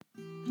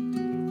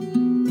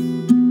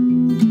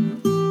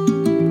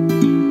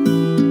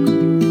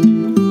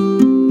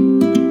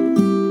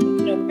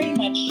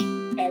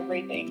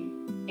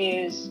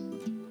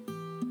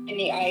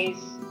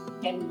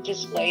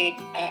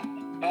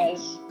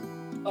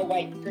a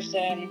white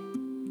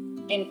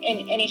person in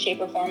any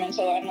shape or form. And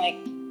so I'm like,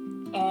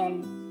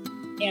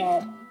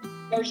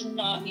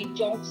 you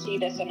don't see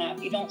this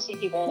enough. You don't see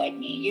people like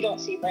me. You don't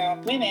see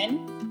brown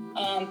women,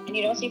 and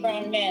you don't see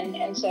brown men.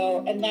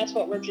 And that's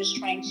what we're just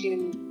trying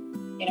to,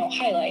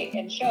 highlight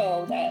and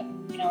show that,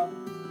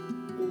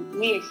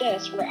 we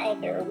exist, we're out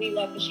there, we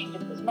love fishing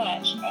just as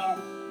much.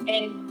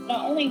 And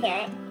not only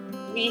that,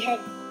 we have,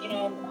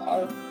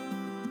 our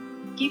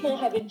people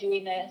have been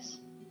doing this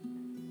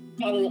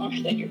probably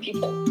longer than your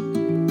people.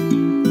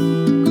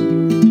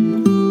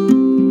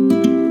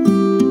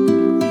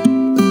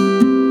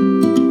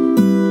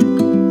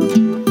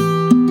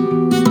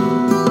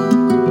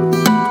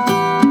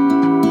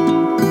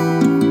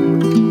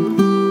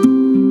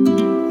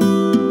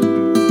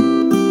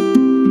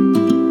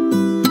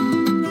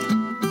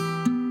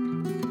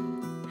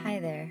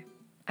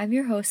 I'm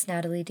your host,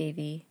 Natalie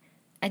Davey,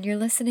 and you're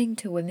listening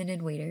to Women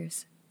in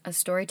Waders, a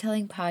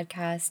storytelling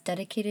podcast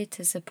dedicated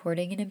to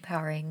supporting and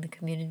empowering the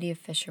community of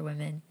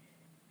fisherwomen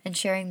and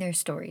sharing their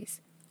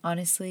stories,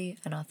 honestly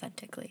and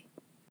authentically.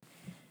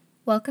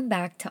 Welcome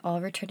back to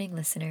all returning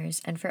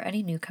listeners, and for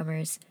any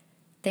newcomers,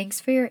 thanks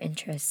for your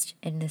interest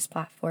in this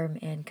platform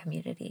and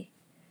community.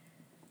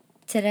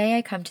 Today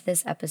I come to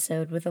this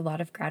episode with a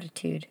lot of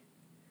gratitude.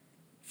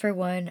 For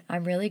one,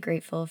 I'm really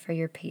grateful for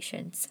your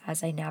patience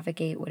as I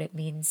navigate what it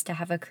means to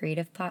have a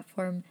creative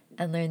platform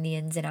and learn the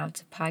ins and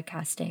outs of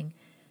podcasting,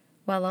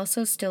 while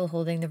also still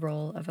holding the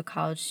role of a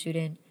college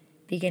student,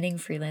 beginning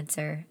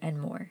freelancer,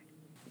 and more.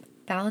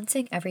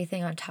 Balancing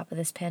everything on top of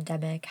this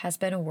pandemic has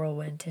been a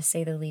whirlwind, to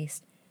say the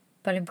least,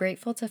 but I'm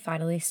grateful to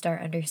finally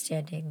start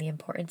understanding the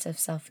importance of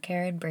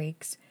self-care and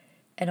breaks,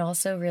 and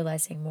also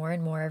realizing more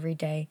and more every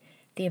day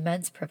the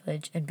immense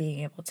privilege in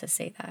being able to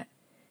say that.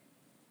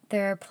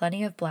 There are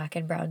plenty of Black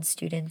and Brown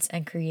students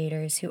and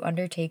creators who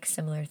undertake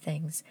similar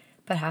things,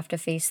 but have to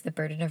face the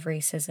burden of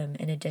racism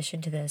in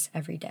addition to this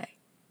every day.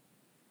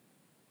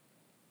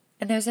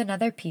 And there's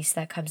another piece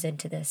that comes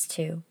into this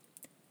too.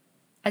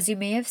 As you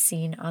may have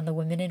seen on the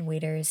Women in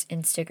Waders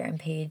Instagram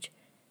page,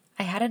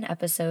 I had an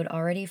episode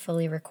already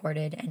fully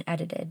recorded and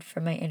edited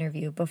from my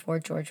interview before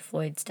George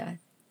Floyd's death.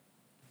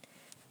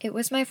 It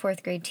was my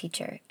 4th grade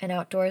teacher, an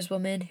outdoors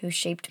woman who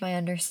shaped my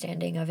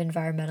understanding of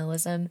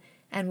environmentalism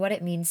and what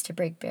it means to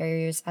break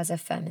barriers as a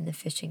femme in the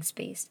fishing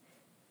space.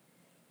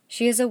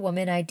 She is a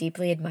woman I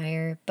deeply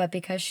admire, but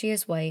because she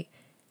is white,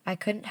 I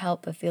couldn't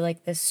help but feel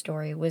like this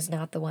story was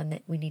not the one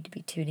that we need to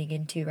be tuning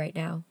into right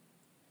now.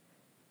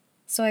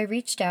 So I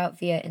reached out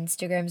via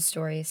Instagram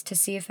stories to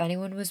see if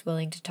anyone was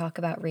willing to talk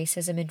about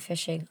racism in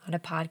fishing on a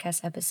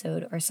podcast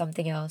episode or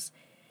something else,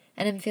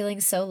 and I'm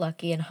feeling so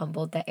lucky and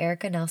humbled that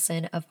Erica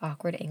Nelson of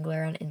Awkward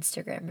Angler on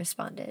Instagram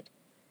responded.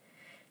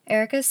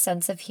 Erica's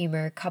sense of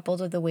humor, coupled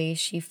with the way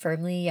she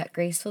firmly yet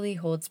gracefully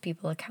holds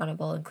people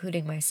accountable,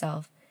 including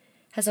myself,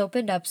 has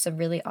opened up some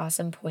really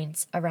awesome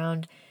points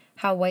around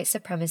how white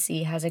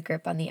supremacy has a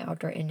grip on the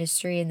outdoor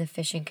industry and the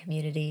fishing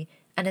community,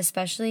 and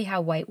especially how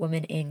white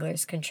women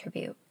anglers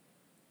contribute.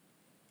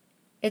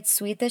 It's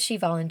sweet that she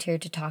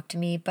volunteered to talk to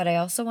me, but I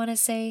also want to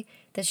say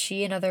that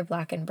she and other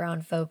Black and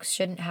Brown folks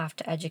shouldn't have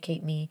to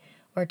educate me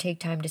or take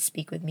time to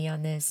speak with me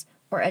on this,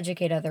 or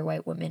educate other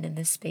white women in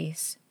this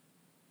space.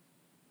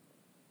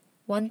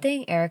 One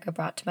thing Erica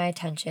brought to my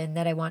attention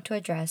that I want to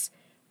address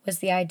was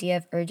the idea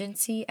of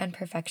urgency and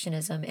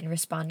perfectionism in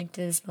responding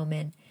to this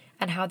moment,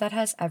 and how that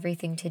has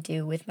everything to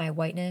do with my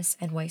whiteness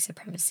and white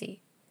supremacy.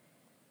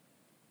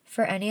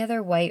 For any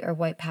other white or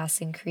white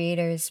passing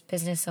creators,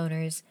 business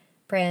owners,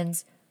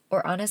 brands,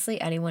 or honestly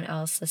anyone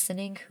else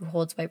listening who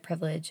holds white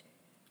privilege,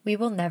 we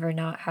will never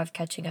not have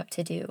catching up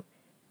to do,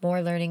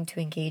 more learning to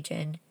engage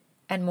in,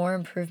 and more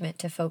improvement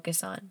to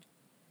focus on.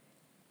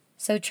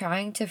 So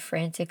trying to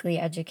frantically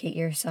educate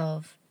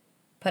yourself,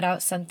 put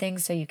out something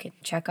so you can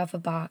check off a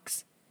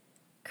box,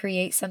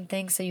 create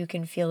something so you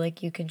can feel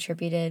like you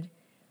contributed,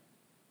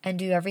 and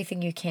do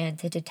everything you can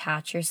to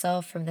detach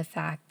yourself from the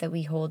fact that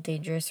we hold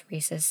dangerous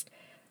racist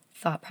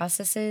thought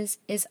processes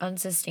is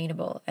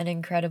unsustainable and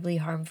incredibly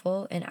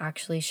harmful in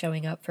actually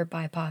showing up for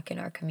BIPOC in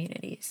our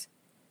communities.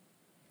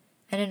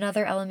 And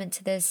another element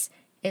to this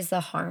is the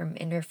harm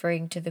in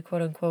referring to the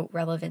quote-unquote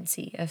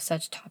relevancy of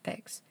such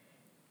topics.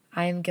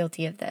 I am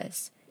guilty of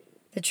this.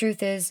 The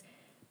truth is,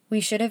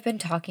 we should have been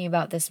talking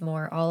about this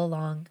more all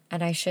along,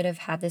 and I should have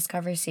had this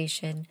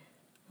conversation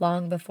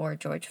long before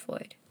George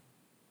Floyd.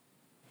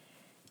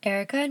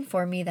 Erica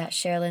informed me that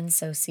Cherilynn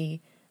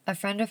Tsosie, a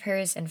friend of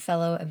hers and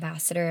fellow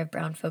ambassador of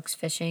Brown Folks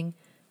Fishing,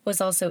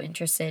 was also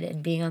interested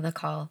in being on the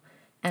call,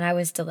 and I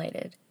was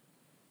delighted.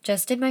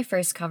 Just in my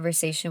first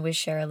conversation with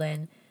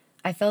Cherilynn,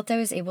 I felt I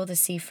was able to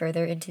see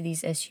further into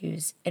these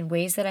issues in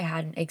ways that I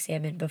hadn't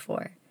examined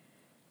before.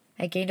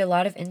 I gained a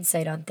lot of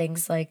insight on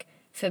things like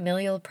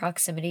familial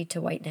proximity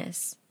to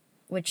whiteness,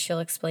 which she'll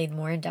explain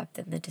more in depth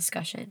in the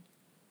discussion.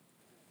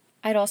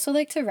 I'd also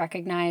like to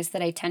recognize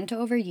that I tend to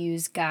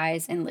overuse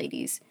guys and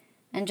ladies,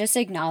 and just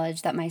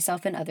acknowledge that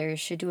myself and others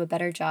should do a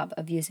better job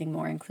of using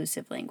more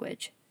inclusive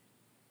language.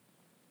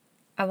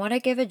 I want to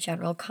give a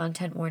general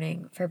content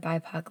warning for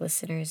BIPOC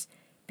listeners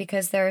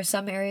because there are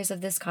some areas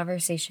of this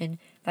conversation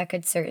that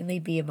could certainly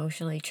be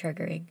emotionally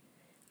triggering.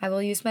 I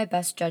will use my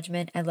best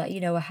judgment and let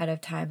you know ahead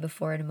of time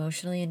before an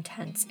emotionally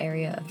intense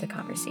area of the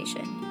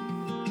conversation.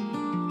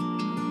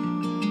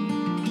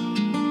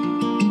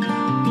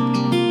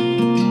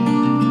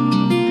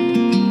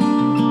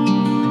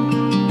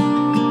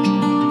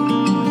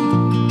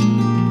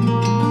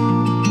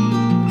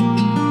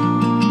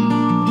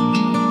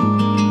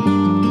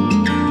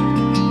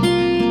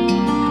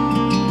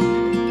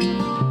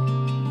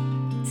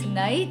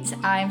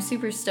 I'm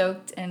super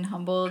stoked and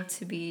humbled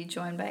to be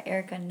joined by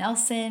Erica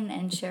Nelson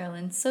and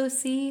Cherilynn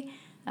Tsosie,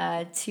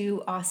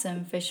 two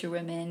awesome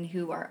fisherwomen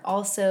who are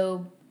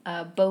also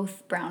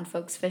both Brown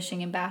Folks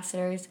Fishing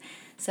ambassadors.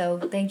 So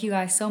thank you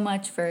guys so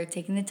much for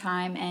taking the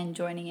time and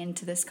joining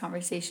into this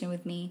conversation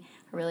with me.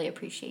 I really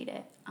appreciate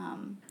it.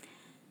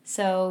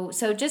 So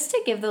just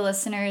to give the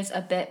listeners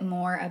a bit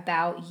more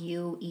about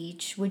you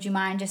each, would you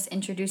mind just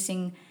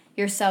introducing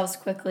yourselves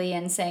quickly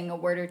and saying a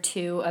word or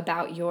two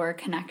about your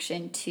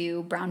connection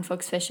to Brown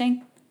Folks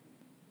Fishing?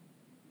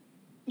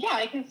 Yeah,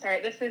 I can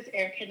start. This is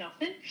Erica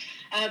Nelson.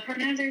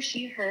 Pronouns are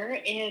she, her,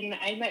 and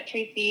I met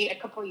Tracy a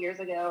couple years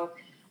ago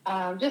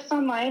just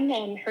online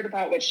and heard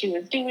about what she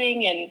was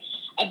doing. And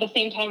at the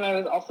same time, I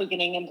was also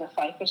getting into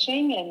fly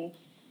fishing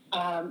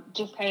and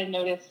just kind of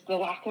noticed the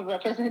lack of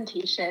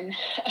representation.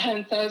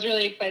 And so I was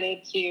really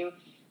excited to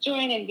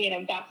join and be an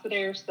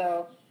ambassador.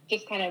 So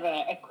just kind of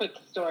a quick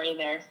story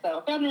there.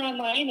 So found her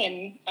online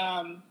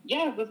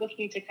and was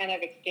looking to kind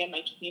of expand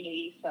my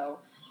community. So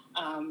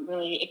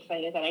really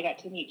excited that I got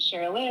to meet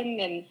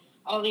Cherilynn, and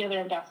all the other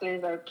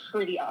ambassadors are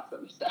pretty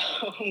awesome. So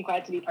I'm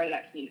glad to be part of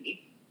that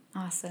community.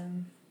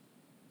 Awesome.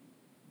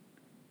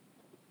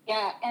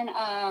 Yeah, and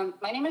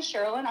my name is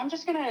Cherilynn. I'm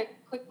just going to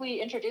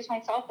quickly introduce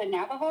myself in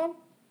Navajo.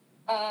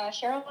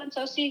 Cherilynn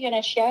Tsosie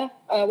Ganeshia,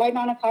 White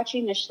Mountain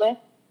Apache Nishle,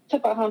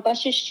 Tipaham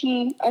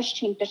Bashishchin,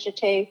 Ashchin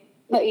Bishate,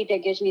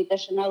 Maide Gijni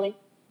Dishanelli.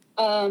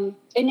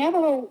 In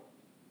Navajo,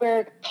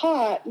 we're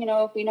taught,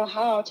 if we know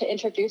how to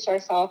introduce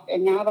ourselves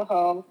in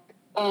Navajo.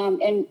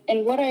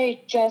 And what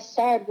I just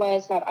said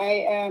was that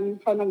I am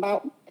from the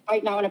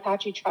White Mountain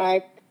Apache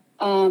tribe.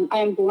 I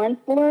am born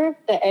for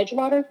the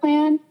Edgewater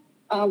clan,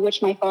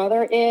 which my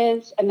father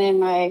is, and then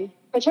my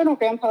paternal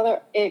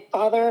father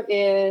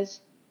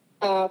is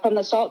from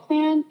the Salt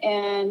clan,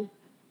 and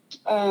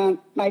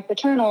my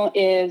paternal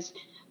is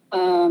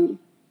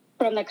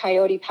from the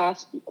Coyote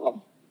Pass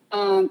people.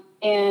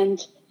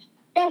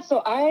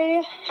 So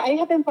I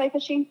have been fly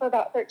fishing for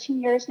about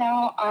 13 years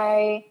now.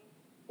 I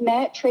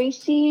met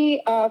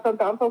Tracy from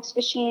Brown Folks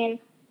Fishing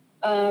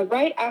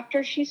right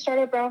after she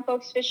started Brown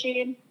Folks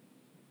Fishing.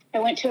 I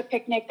went to a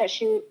picnic that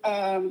she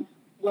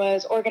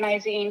was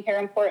organizing here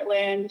in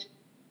Portland,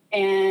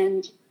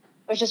 and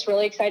I was just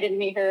really excited to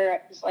meet her.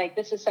 I was like,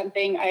 this is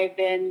something I've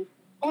been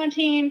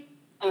wanting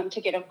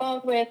to get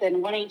involved with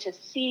and wanting to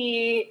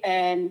see.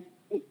 And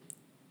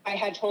I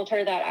had told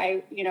her that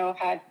I,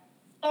 had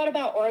thought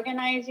about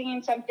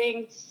organizing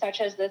something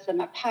such as this in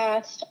the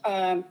past.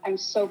 I'm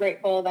so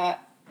grateful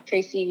that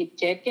Tracy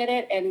did get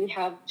it, and we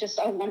have just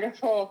a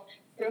wonderful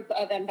group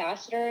of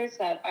ambassadors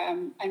that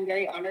I'm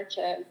very honored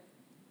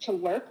to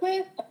work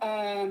with.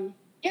 And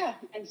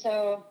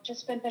so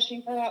just been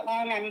fishing for that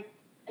long. And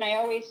I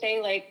always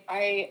say, like,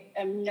 I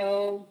am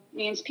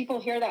means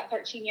people hear that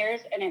 13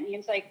 years and it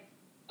means like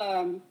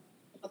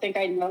people think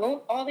I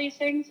know all these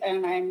things,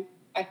 and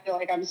I feel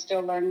like I'm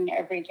still learning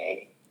every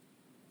day.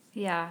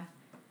 Yeah.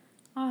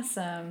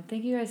 Awesome.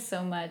 Thank you guys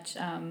so much.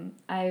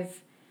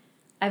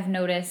 I've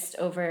noticed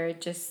over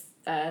just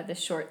the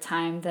short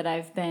time that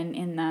I've been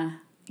in the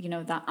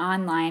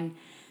online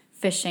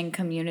fishing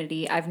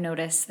community, I've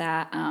noticed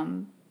that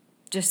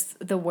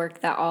just the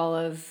work that all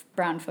of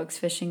Brown Folks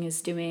Fishing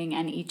is doing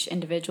and each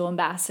individual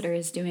ambassador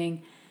is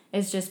doing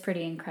is just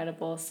pretty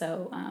incredible.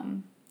 So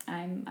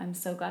I'm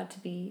so glad to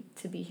be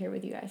here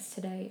with you guys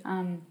today.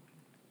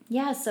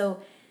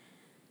 So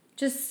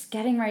just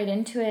getting right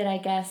into it, I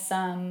guess.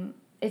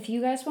 If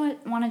you guys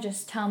want to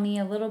just tell me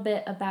a little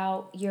bit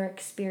about your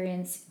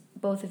experience,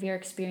 both of your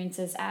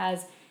experiences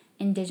as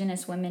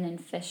Indigenous women in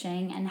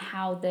fishing, and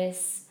how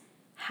this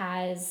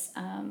has,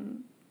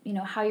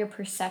 how your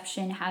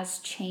perception has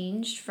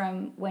changed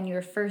from when you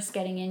were first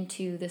getting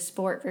into the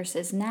sport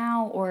versus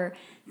now, or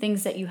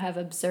things that you have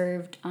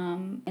observed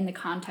in the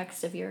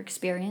context of your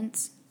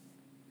experience.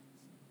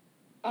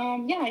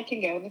 I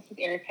can go. This is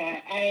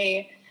Erica.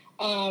 I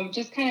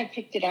just kind of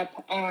picked it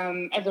up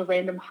as a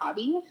random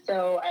hobby.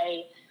 So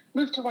I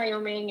moved to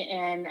Wyoming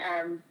and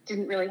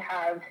didn't really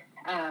have,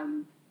 I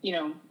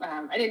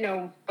didn't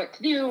know what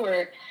to do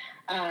or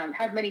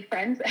have many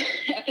friends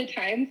at the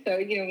time. So,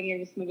 when you're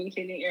just moving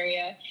to a new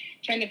area,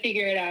 trying to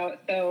figure it out.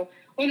 So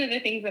one of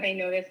the things that I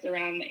noticed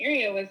around the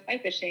area was fly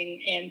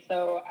fishing. And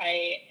so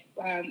I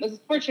was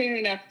fortunate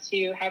enough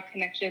to have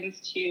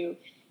connections to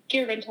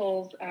gear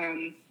rentals.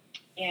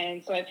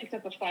 And so I picked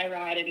up a fly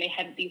rod, and they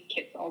had these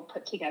kits all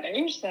put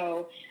together.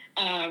 So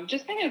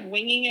just kind of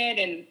winging it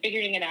and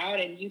figuring it out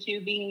and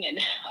YouTubing and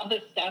all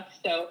this stuff.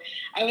 So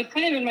I was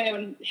kind of in my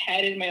own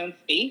head, in my own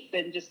space,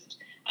 and just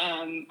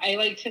I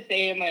like to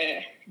say I'm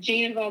a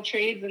Jane of all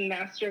trades and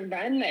master of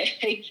none.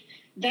 I've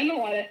done a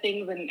lot of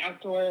things in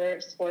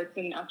outdoor sports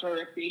and outdoor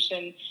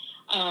recreation.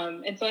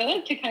 And so I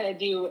like to kind of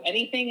do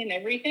anything and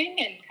everything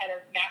and kind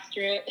of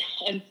master it.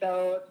 And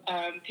so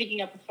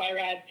picking up a fly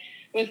rod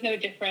was no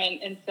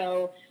different. And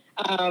so,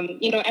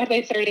 as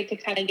I started to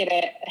kind of get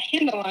a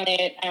handle on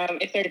it,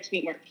 I started to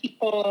meet more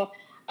people,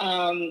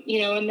 and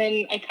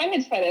then I kind of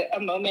just had a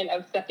moment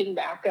of stepping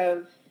back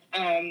of,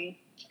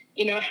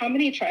 how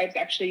many tribes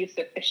actually used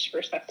to fish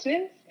for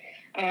sustenance,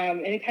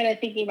 and kind of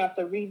thinking about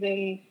the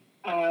reason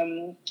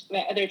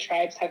that other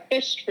tribes have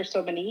fished for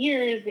so many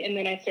years. And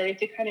then I started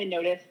to kind of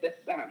notice this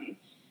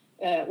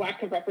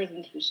lack of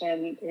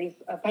representation. There's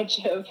a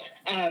bunch of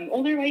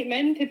older white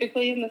men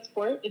typically in the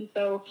sport. And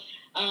so,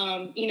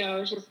 I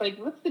was just like,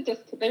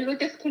 there's a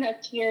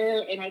disconnect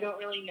here, and I don't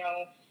really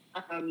know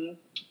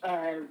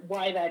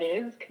why that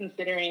is,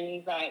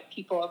 considering that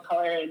people of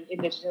color and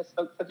Indigenous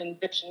folks have been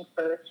fishing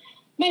for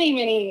many,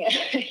 many,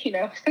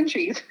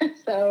 centuries.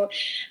 So,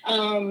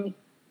 and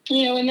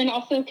then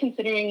also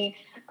considering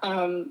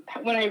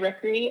when I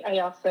recreate, I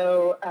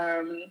also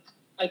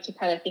like to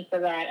kind of think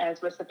of that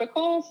as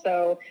reciprocal.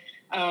 So,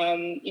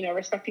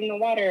 respecting the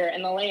water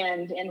and the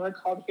land, and we're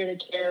called here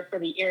to care for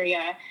the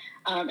area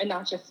and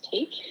not just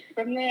take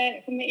from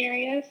the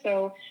area.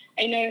 So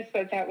I noticed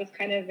that was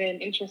kind of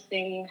an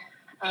interesting,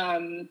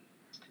 like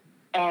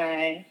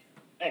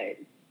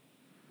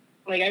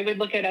I would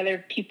look at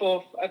other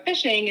people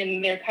fishing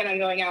and they're kind of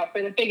going out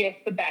for the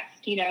biggest, the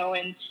best,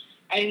 and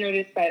I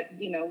noticed that,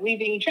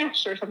 leaving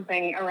trash or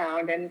something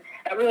around, and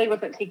that really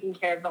wasn't taking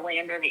care of the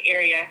land or the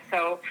area.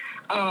 So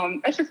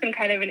that's just been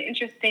kind of an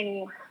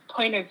interesting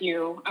point of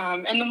view.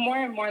 And the more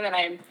and more that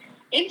I'm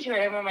into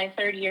it, I'm on my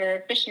third year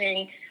of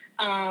fishing,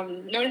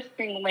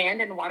 noticing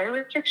land and water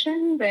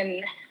restrictions,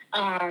 and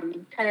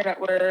kind of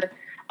that we're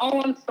all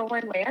on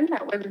stolen land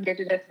that was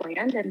Indigenous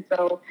land. And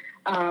so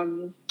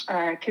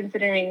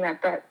considering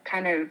that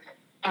kind of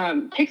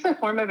takes a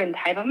form of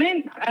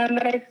entitlement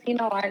that I've seen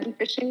a lot in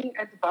fishing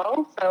as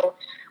well. So,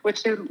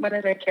 which is one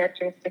of the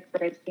characteristics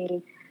that I've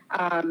seen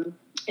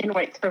in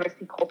white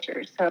supremacy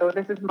cultures. So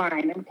this is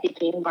mine, I'm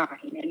taking mine.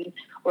 And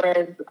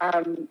whereas, I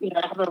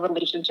have a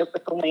relationship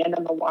with the land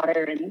and the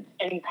water and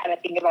kind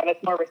of think about it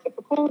as more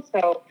reciprocal.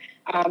 So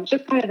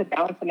just kind of the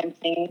balance that I'm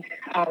seeing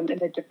and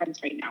the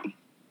difference right now.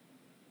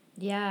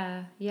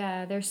 Yeah.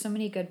 There's so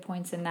many good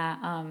points in that.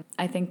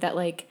 I think that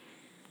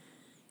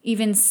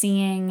even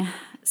seeing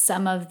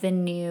some of the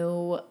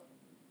new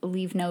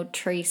leave no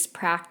trace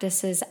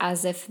practices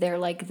as if they're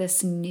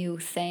this new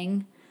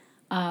thing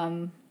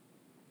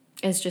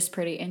is just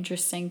pretty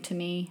interesting to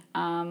me.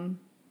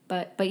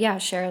 But yeah,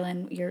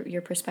 Cherilynn,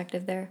 your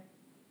perspective there.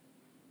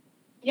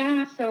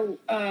 Yeah. So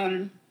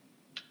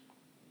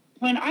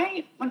when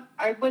I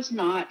was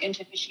not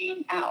into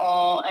fishing at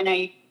all, and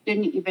I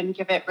didn't even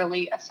give it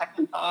really a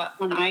second thought.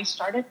 When I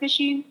started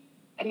fishing,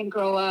 I didn't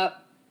grow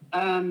up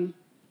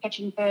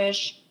catching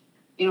fish.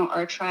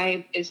 Our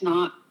tribe is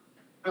not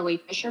really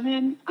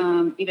fishermen,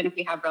 even if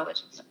we have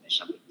relatives that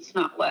fish. It's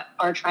not what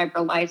our tribe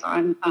relies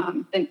on,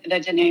 the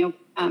Dene,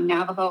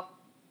 Navajo,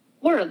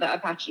 or the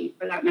Apache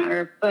for that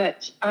matter.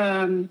 But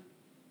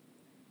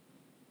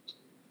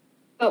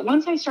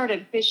once I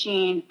started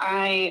fishing,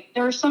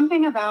 there was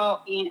something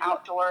about being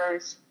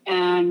outdoors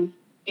and,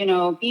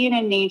 being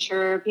in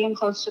nature, being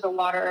close to the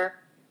water,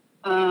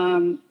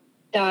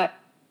 that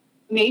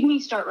made me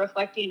start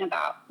reflecting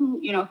about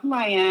who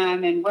I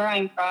am and where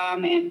I'm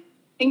from and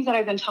things that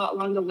I've been taught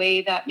along the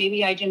way that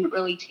maybe I didn't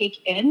really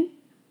take in.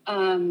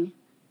 And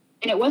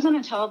it wasn't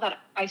until that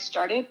I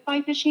started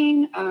fly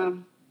fishing,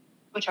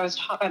 which I was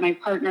taught by my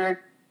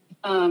partner.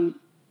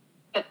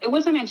 It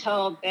wasn't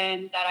until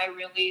then that I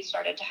really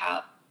started to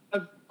have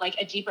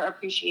a deeper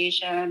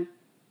appreciation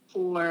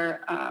for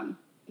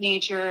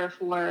nature,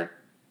 for,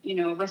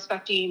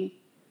 respecting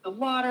the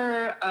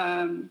water,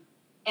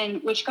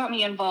 and which got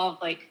me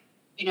involved,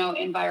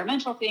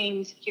 environmental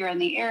things here in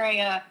the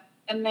area.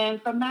 And then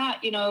from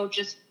that,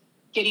 just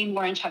getting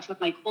more in touch with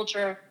my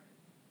culture.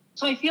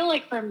 So I feel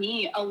like for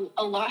me,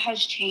 a lot has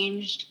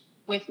changed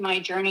with my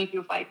journey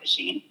through fly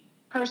fishing,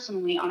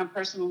 personally, on a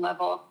personal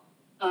level,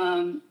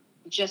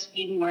 just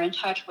being more in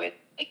touch with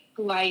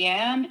who I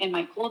am and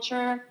my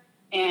culture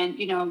and,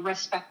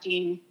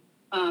 respecting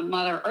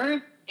Mother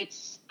Earth.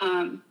 It's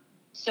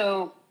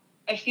so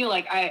I feel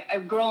like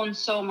I've grown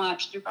so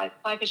much through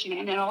fly fishing,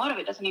 and then a lot of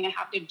it doesn't even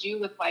have to do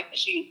with fly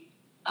fishing.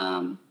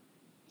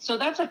 So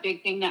that's a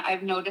big thing that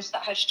I've noticed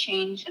that has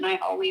changed, and I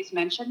always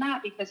mention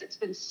that because it's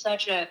been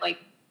such a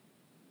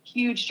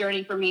huge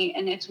journey for me,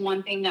 and it's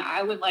one thing that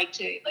I would like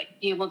to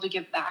be able to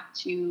give back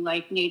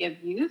to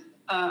Native youth,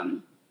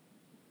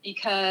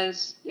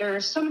 because there are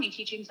so many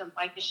teachings of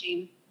fly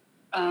fishing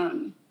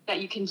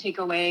that you can take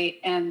away,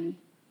 and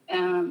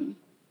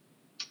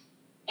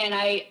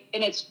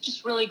it's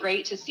just really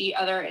great to see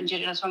other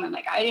Indigenous women.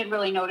 I didn't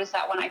really notice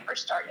that when I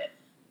first started.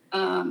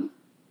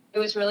 It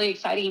was really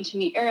exciting to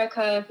meet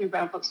Erica through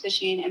Brown Folks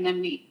Fishing, and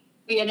then we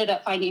ended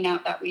up finding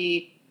out that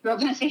we grew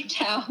up in the same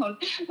town,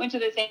 went to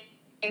the same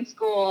in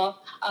school.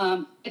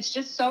 It's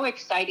just so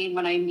exciting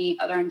when I meet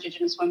other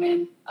Indigenous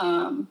women,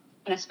 and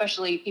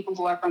especially people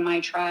who are from my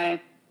tribe,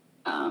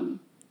 that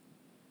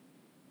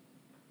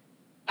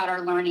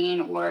are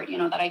learning, or,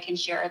 that I can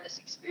share this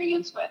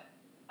experience with.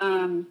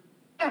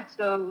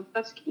 So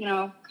that's,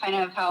 kind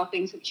of how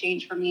things have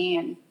changed for me,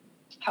 and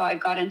how I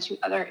got into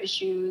other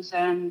issues,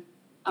 and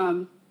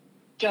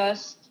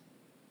just,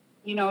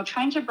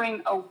 trying to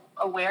bring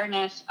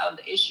awareness of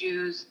the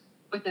issues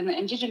within the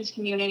Indigenous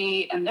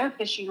community and their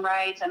fishing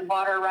rights and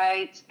water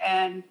rights,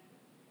 and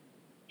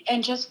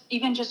just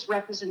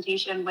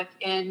representation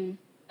within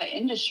the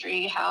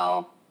industry,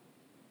 how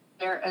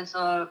there is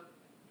a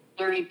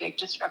very big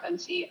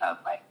discrepancy of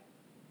like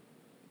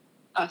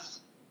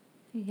us.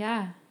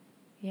 Yeah.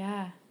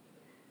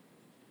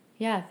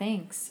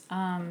 Thanks.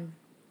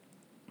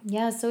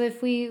 So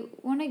if we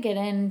want to get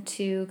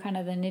into kind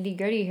of the nitty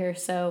gritty here,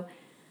 so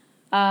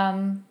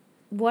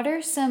what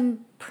are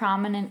some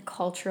prominent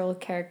cultural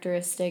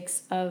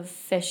characteristics of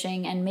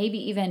fishing, and maybe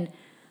even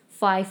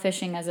fly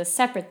fishing as a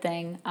separate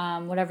thing,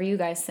 whatever you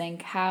guys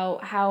think?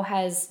 How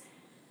has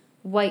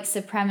white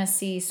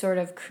supremacy sort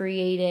of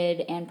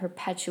created and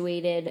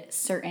perpetuated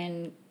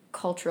certain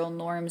cultural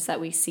norms that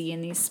we see in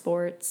these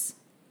sports?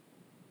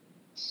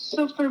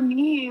 So for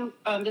me,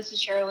 this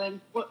is Cherilynn.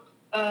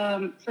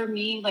 For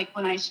me, like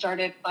when I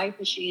started fly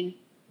fishing,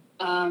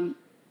 I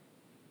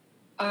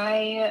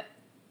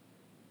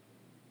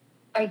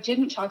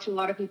didn't talk to a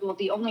lot of people.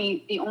 The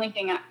only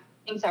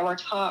things that were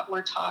taught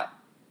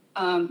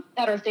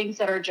that are things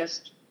that are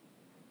just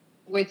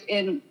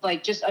within,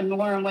 like, just a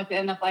norm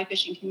within the fly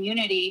fishing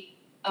community,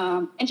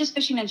 and just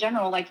fishing in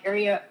general. Like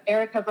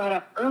Erica brought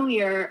up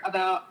earlier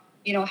about,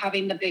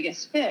 having the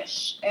biggest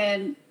fish,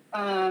 and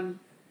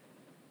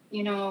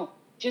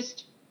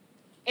just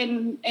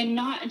and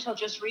not until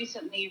just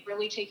recently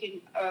really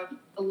taking a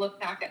look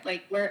back at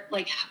where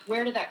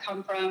did that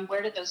come from?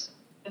 Where did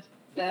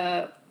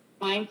the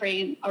mind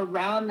frame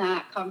around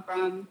that come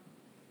from?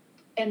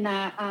 And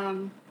that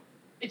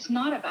it's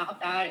not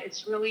about that.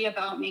 It's really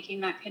about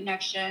making that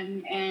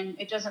connection. And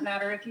it doesn't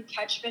matter if you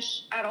catch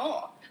fish at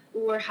all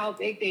or how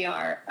big they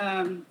are.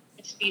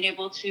 It's being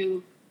able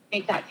to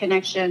make that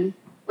connection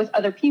with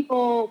other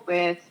people,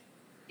 with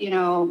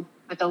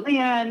the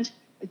land,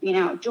 with being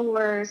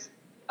outdoors.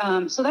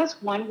 So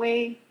that's one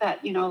way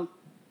that,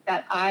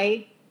 that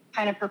I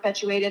kind of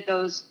perpetuated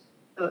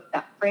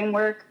that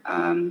framework.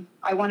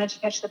 I wanted to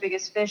catch the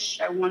biggest fish.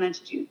 I wanted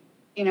to do,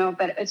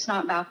 but it's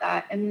not about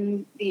that.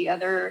 And the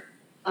other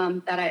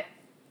that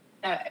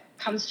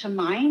comes to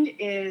mind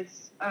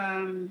is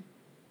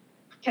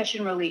catch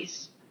and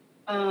release.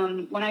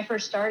 When I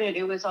first started,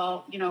 it was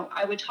all,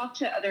 I would talk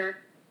to other,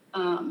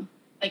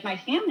 like my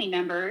family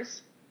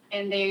members,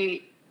 and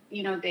they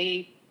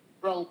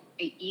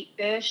eat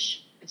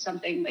fish. It's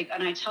something like,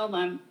 and I tell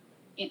them,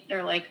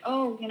 they're like,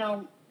 oh,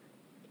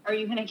 are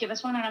you going to give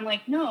us one? And I'm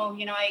like, no,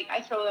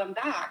 I throw them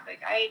back.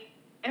 Like I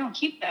don't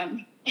keep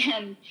them.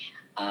 And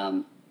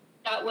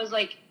that was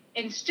like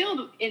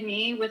instilled in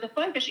me with the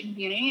fly fishing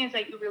community, is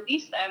that you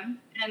release them.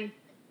 And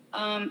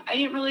I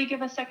didn't really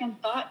give a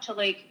second thought to,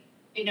 like,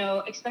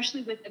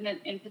 especially in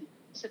the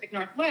Pacific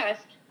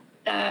Northwest,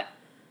 that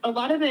a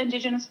lot of the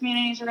Indigenous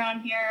communities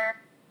around here,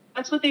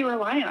 that's what they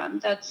rely on.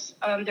 That's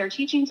their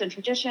teachings and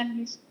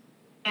traditions.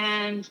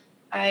 And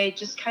I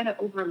just kind of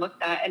overlooked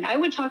that. And I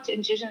would talk to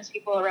Indigenous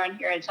people around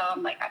here and tell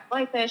them, like, I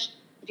fly fish,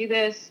 I do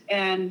this,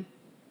 and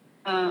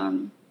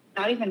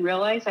not even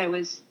realize I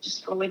was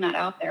just throwing that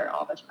out there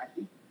all the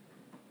time.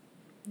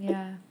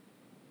 Yeah.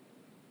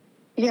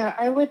 Yeah,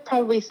 I would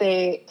probably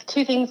say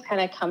two things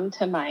kind of come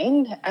to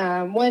mind.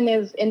 One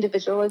is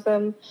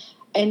individualism.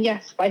 And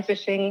yes, fly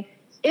fishing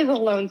is a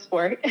lone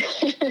sport,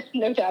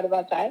 no doubt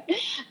about that.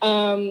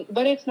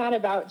 But it's not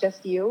about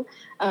just you.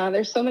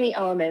 There's so many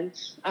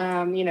elements,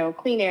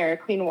 clean air,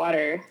 clean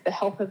water, the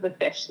health of the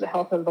fish, the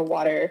health of the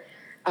water,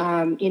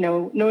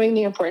 knowing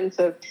the importance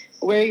of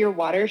where your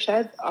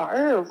watersheds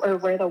are, or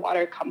where the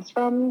water comes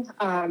from,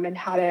 and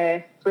how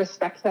to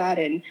respect that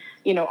and,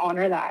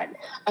 honor that.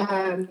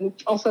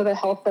 Also the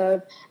health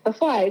of the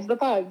flies, the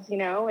bugs,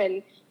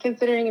 and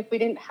considering if we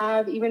didn't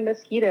have even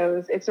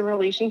mosquitoes, it's a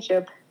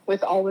relationship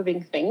with all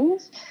living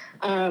things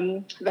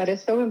that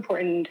is so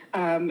important,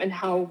 and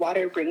how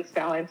water brings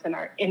balance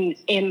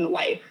in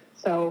life.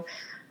 So,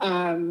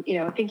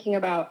 thinking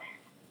about,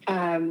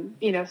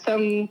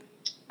 some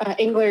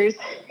anglers,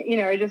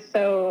 are just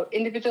so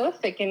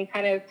individualistic and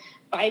kind of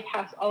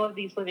bypass all of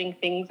these living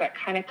things that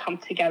kind of come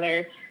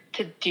together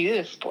to do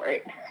the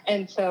sport.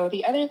 And so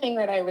the other thing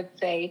that I would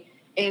say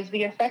is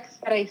the effects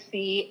that I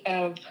see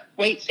of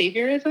white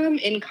saviorism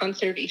in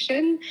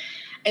conservation.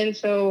 And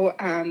so,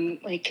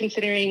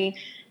 considering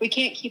we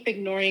can't keep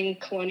ignoring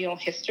colonial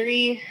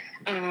history,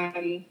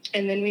 and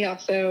then we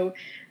also,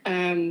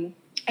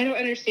 I don't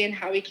understand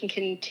how we can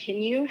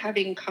continue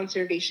having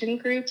conservation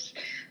groups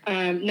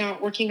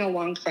not working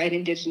alongside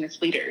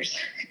Indigenous leaders.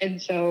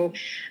 And so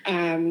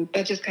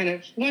that's just kind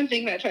of one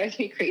thing that drives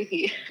me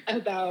crazy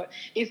about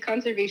these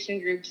conservation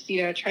groups,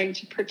 trying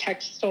to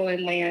protect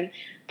stolen land,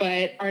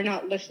 but are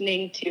not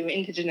listening to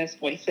Indigenous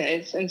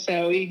voices. And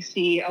so you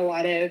see a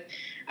lot of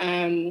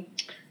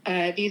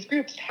these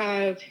groups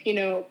have,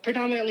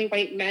 predominantly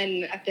white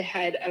men at the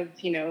head of,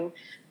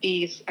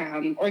 these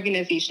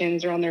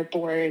organizations or on their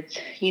boards,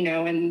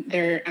 and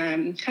they're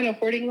kind of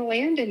hoarding the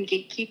land and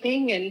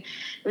gatekeeping and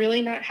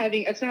really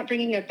it's not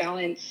bringing a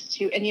balance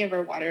to any of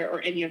our water or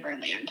any of our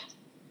land.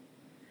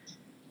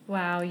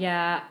 Wow,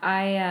 yeah.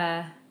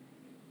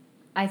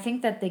 I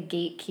think that the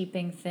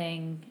gatekeeping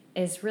thing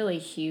is really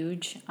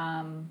huge,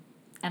 and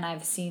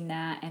I've seen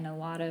that in a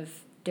lot of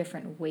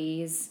different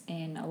ways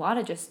in a lot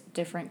of just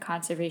different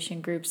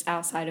conservation groups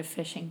outside of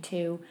fishing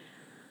too.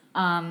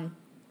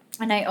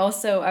 And I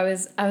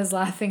was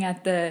laughing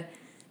at the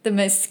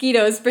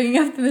mosquitoes,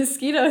 bringing up the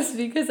mosquitoes,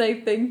 because I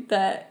think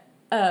that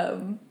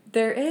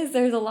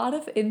there's a lot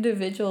of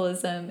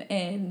individualism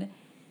in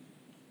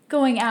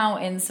going out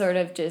and sort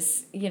of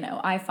just,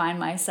 I find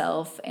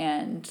myself,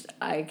 and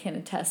I can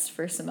attest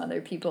for some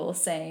other people,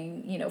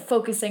 saying,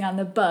 focusing on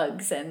the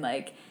bugs and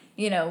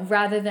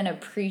rather than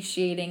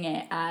appreciating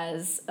it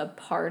as a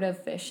part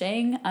of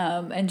fishing,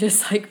 and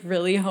just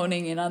really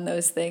honing in on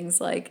those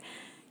things,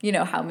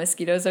 how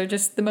mosquitoes are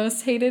just the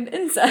most hated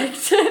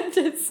insect. And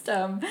just,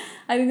 I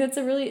think that's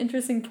a really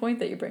interesting point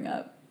that you bring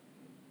up.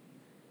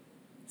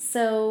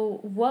 So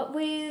what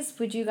ways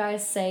would you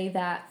guys say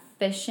that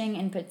fishing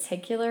in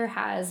particular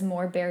has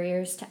more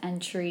barriers to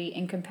entry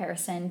in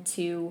comparison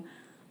to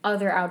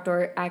other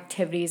outdoor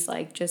activities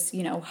like just,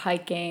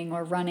 hiking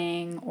or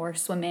running or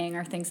swimming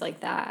or things like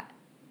that?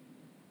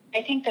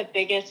 I think the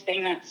biggest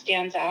thing that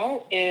stands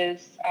out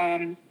is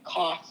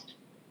cost.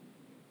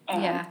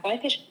 Fly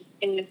fishing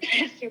is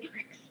super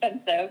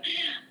expensive.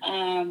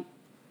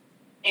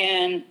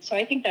 And so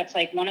I think that's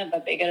one of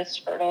the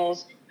biggest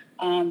hurdles.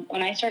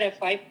 When I started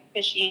fly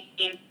fishing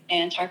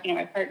and talking to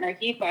my partner,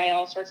 he'd buy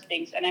all sorts of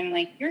things. And I'm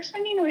like, you're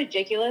spending a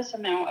ridiculous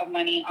amount of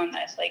money on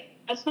this.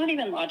 That's not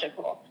even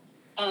logical.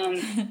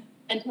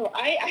 Until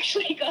I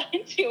actually got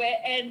into it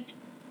and,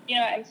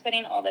 I'm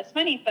spending all this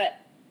money, but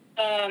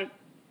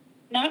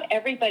not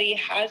everybody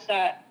has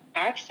that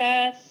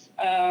access.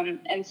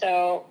 And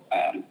so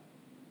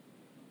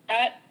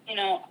that,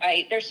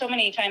 there's so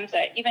many times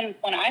that even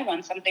when I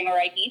want something or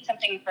I need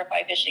something for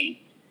fly fishing,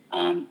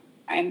 I'm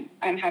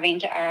having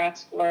to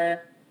ask,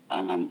 or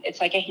it's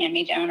like a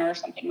hand-me-down or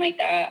something like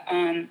that,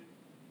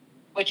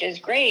 which is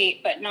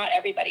great, but not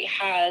everybody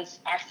has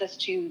access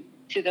to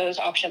those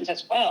options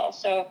as well.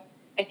 So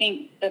I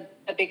think the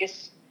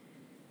biggest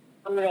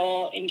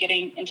hurdle in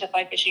getting into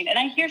fly fishing, and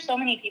I hear so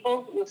many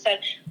people who have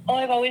said, oh,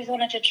 I've always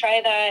wanted to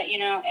try that,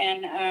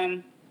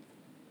 and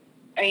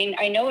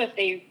I know if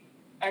they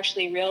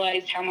actually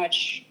realized how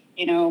much,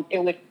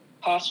 it would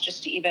cost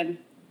just to even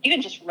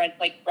just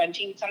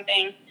renting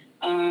something,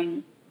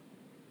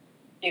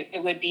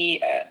 it would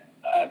be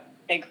a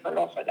big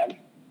hurdle for them.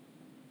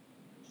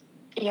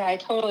 Yeah, I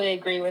totally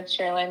agree with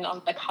Cherilynn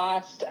on the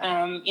cost.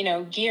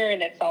 Gear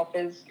in itself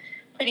is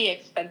pretty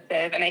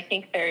expensive, and I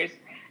think there's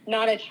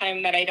not a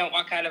time that I don't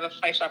walk out of a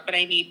fly shop and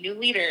I need new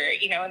leader,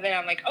 and then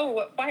I'm like, oh,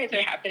 what flies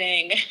are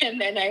happening? And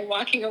then I'm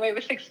walking away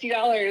with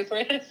 $60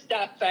 worth of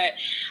stuff that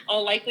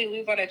I'll likely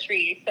lose on a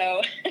tree.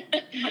 So,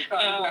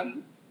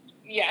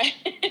 yeah.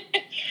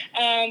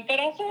 But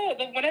also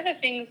one of the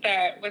things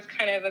that was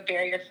kind of a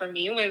barrier for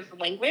me was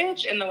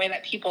language and the way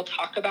that people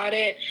talk about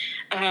it.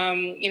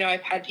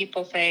 I've had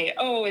people say,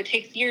 oh, it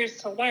takes years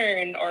to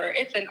learn, or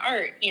it's an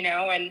art,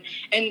 and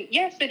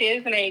yes, it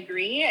is. And I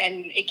agree.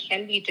 And it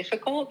can be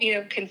difficult,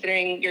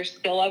 considering your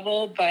skill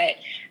level, but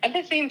at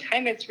the same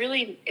time, it's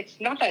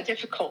not that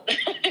difficult.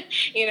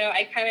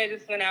 I kind of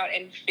just went out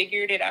and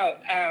figured it out.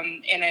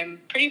 And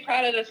I'm pretty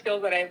proud of the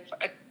skills that I've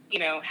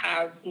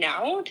have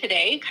now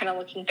today, kind of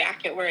looking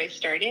back at where I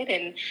started.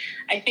 And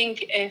I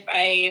think if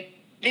I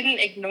didn't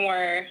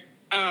ignore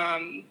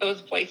those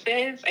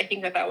voices, I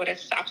think that would have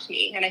stopped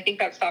me. And I think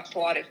that stops a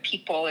lot of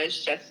people,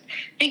 is just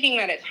thinking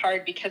that it's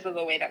hard because of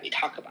the way that we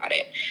talk about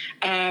it.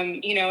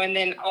 And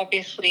then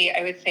obviously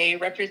I would say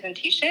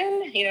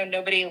representation,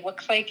 nobody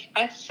looks like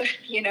us.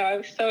 I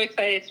was so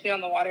excited to be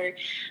on the water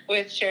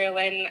with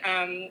Cherilynn,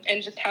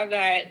 and just have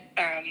that,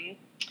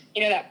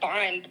 that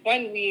bond.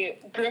 One, we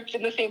grew up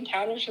in the same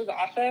town, which was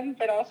awesome,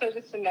 but also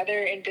just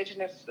another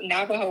Indigenous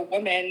Navajo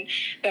woman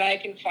that I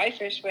can fly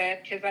fish with,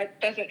 because that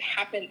doesn't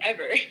happen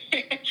ever.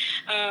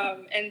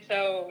 And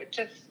so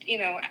just,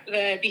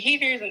 the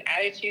behaviors and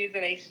attitudes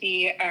that I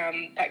see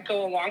that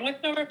go along with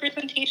no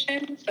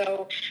representation.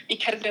 So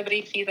because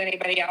nobody sees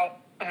anybody out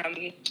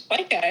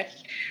like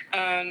us,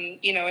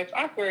 it's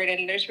awkward,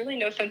 and there's really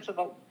no sense of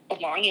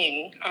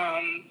belonging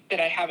that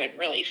I haven't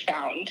really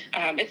found.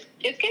 It's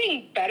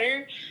getting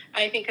better,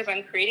 I think, because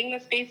I'm creating the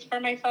space for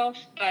myself.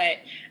 But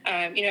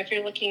if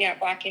you're looking at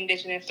Black,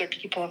 Indigenous, or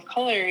people of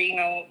color,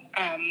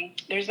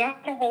 there's not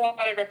a whole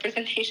lot of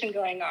representation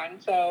going on.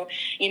 So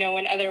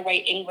when other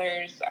white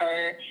anglers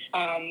are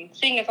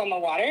seeing us on the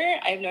water,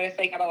 I've noticed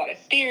I got a lot of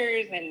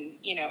stares, and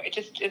it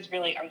just is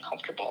really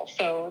uncomfortable.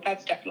 So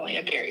that's definitely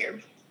a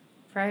barrier.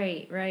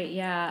 Right,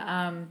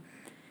 yeah.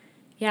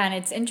 Yeah, and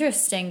it's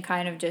interesting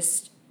kind of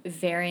just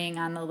varying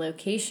on the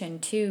location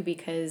too,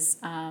 because,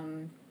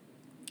 when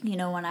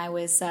I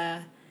was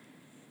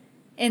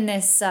in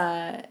this,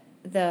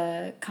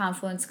 the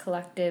Confluence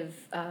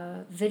Collective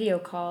video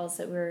calls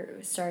that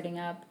we're starting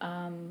up,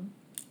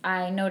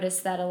 I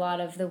noticed that a lot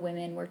of the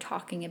women were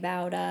talking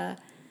about,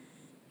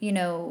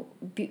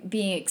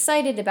 being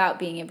excited about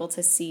being able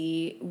to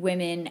see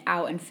women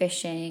out and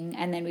fishing.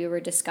 And then we were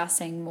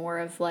discussing more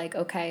of like,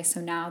 okay, so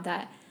now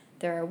that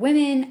there are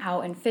women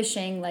out and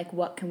fishing, like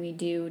what can we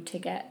do to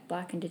get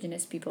Black,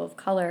 Indigenous, people of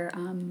color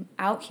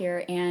out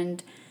here?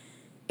 And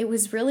it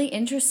was really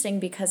interesting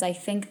because I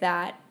think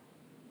that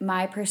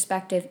my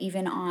perspective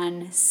even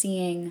on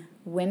seeing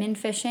women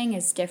fishing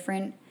is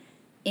different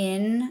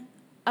in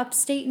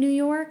upstate New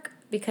York,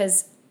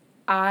 because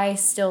I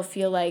still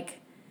feel like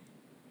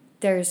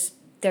there's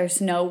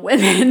no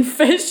women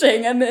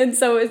fishing, and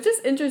so it's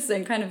just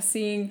interesting kind of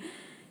seeing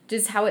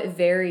just how it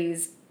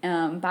varies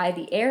by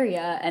the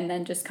area, and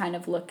then just kind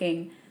of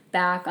looking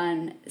back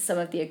on some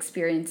of the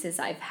experiences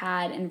I've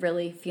had and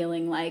really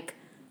feeling like,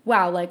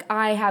 wow, like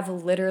I have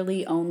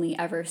literally only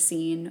ever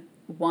seen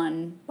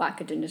one Black,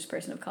 Indigenous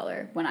person of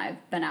color when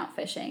I've been out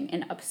fishing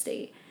in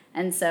upstate.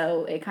 And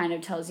so it kind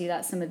of tells you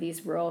that some of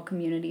these rural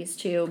communities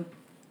too,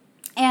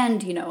 and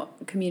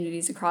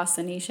communities across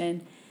the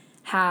nation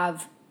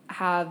have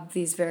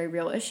these very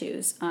real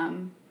issues.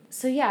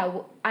 So yeah,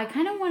 I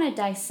kind of want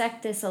to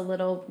dissect this a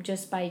little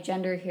just by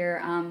gender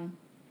here.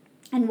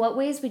 In what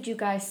ways would you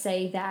guys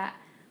say that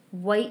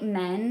white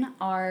men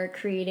are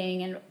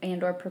creating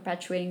and or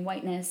perpetuating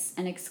whiteness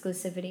and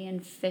exclusivity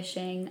in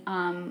fishing,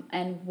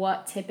 and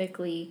what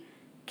typically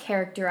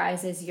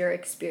characterizes your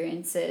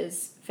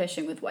experiences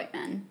fishing with white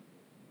men?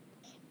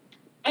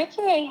 I'd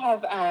say I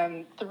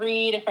have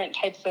 3 different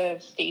types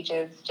of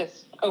stages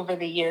just over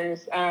the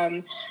years.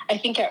 I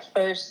think at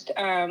first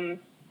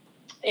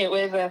it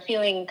was a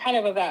feeling kind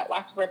of that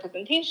lack of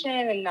representation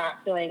and not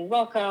feeling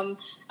welcome,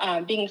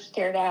 being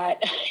stared at.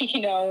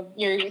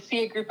 You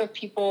see a group of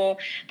people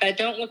that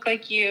don't look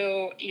like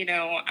you,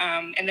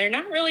 and they're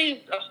not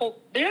really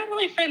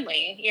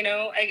friendly.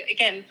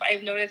 Again,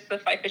 I've noticed the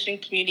fly fishing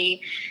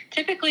community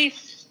typically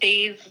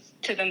stays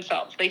to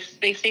themselves. They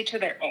stay to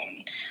their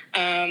own.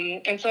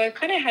 And so I've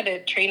kind of had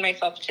to train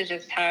myself to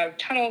just have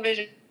tunnel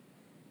vision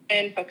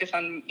and focus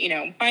on,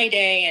 my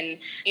day. And,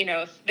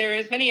 there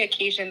is many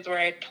occasions where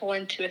I pull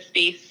into a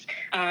space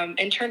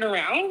and turn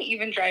around,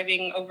 even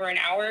driving over an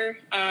hour,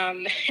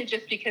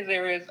 just because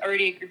there was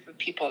already a group of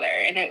people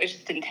there, and it was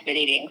just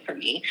intimidating for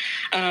me.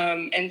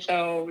 And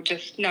so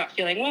just not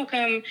feeling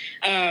welcome,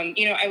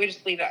 I would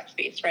just leave that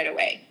space right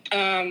away.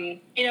 And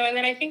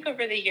then I think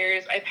over the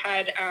years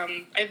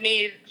I've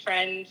made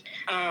friends,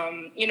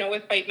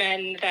 with white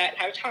men that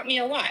have taught me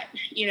a lot.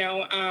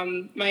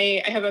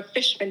 I have a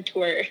fish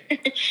mentor.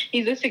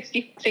 He's a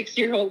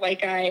 66-year-old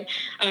white guy.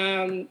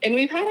 And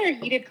we've had our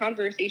heated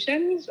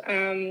conversations,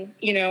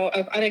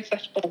 of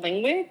unacceptable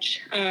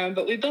language.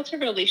 But we built a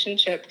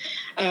relationship,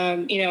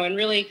 and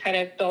really kind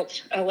of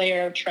built a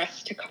layer of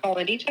trust to call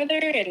at each other.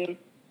 And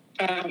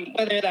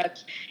whether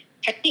that's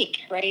technique,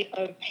 right?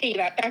 Of, hey,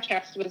 that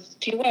backcast was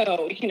too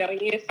low, you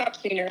need to stop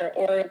sooner,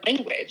 or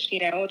language,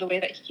 the way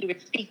that he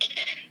would speak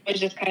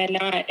was just kind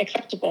of not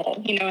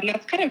acceptable, and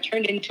that's kind of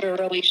turned into a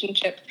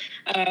relationship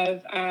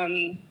of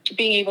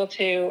being able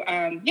to,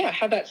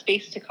 have that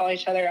space to call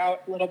each other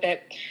out a little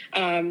bit,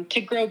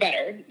 to grow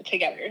better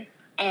together.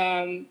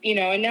 And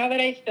now that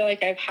I feel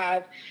like I've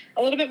had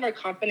a little bit more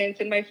confidence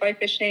in my fly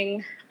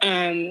fishing,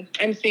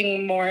 I'm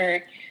seeing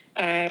more,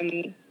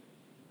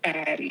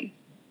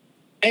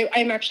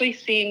 I'm actually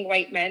seeing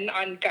white men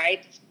on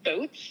guides'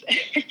 boats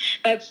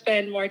that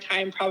spend more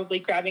time probably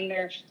grabbing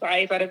their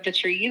flies out of the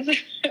trees.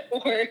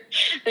 Or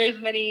there's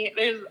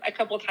a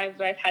couple times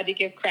where I've had to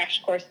give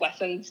crash course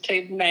lessons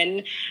to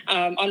men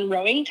on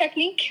rowing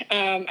technique.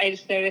 I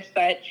just noticed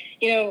that,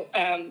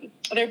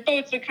 their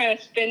boats would kind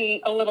of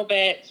spin a little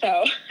bit.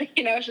 So,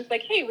 it's just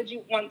like, hey, would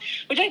you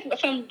like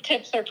some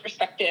tips or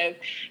perspective,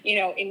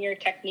 in your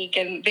technique?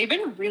 And they've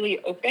been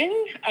really open,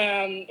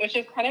 which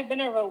has kind of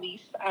been a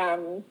relief,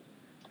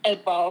 as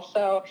well.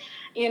 So,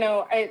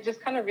 I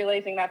just kind of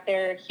realizing that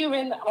they're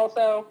human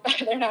also.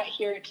 They're not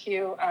here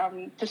to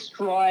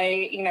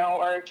destroy,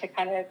 or to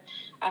kind of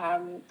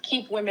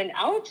keep women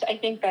out. I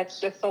think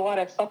that's just a lot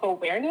of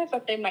self-awareness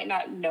that they might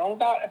not know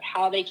about, of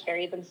how they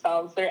carry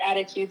themselves, their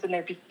attitudes and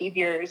their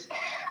behaviors.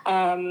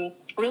 And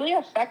really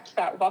affect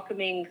that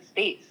welcoming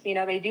space. You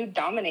know, they do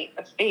dominate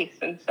the space.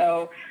 And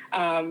so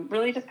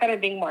really just kind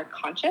of being more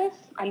conscious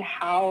on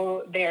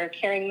how they're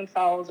carrying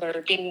themselves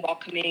or being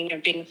welcoming or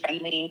being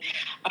friendly.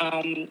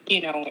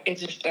 You know,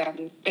 it's just,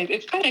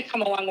 it's kind of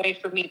come a long way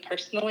for me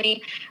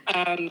personally.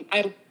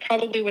 I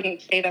probably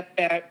wouldn't say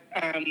that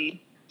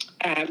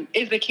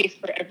is the case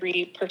for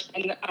every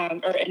person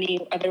or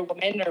any other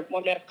woman or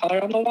woman of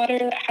color on the water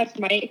that has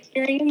my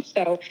experience.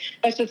 So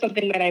that's just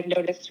something that I've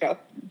noticed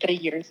throughout the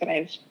years that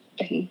I've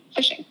been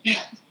fishing.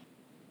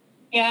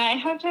 Yeah, I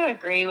have to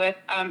agree with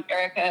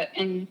Erica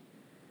in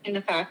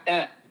the fact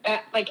that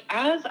like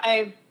as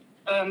I've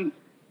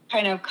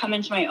kind of come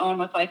into my own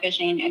with fly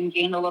fishing and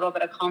gained a little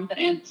bit of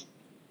confidence,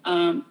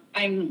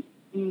 I'm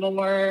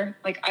more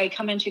like I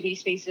come into these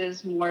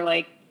spaces more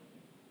like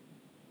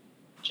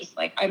just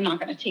like I'm not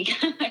going to take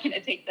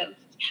those,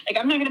 like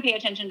I'm not going to pay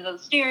attention to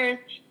those stares.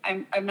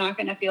 I'm not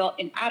going to feel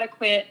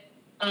inadequate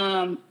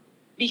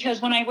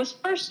because when I was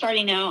first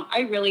starting out,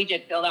 I really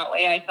did feel that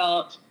way. I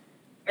felt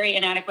very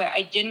inadequate.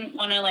 I didn't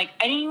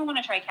even want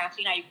to try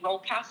casting. I roll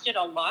casted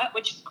a lot,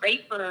 which is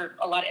great for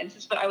a lot of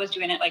instances, but I was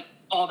doing it like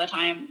all the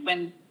time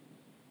when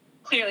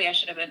clearly I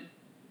should have been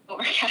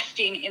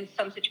overcasting in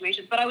some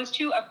situations, but I was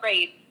too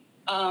afraid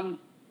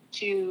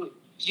to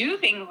do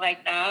things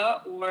like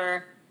that,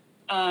 or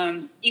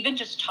even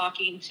just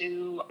talking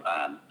to,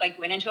 like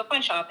went into a fly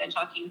shop and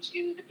talking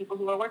to the people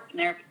who are working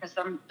there, because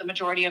the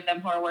majority of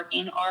them who are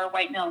working are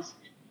white males.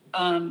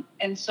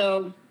 And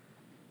so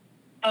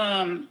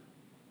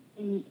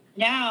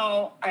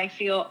now I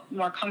feel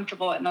more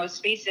comfortable in those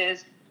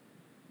spaces.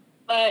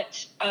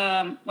 But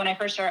when I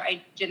first started,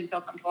 I didn't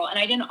feel comfortable, and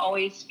I didn't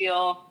always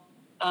feel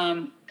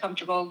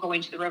comfortable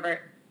going to the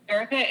river.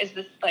 Erica is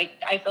this, like,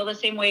 I feel the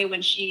same way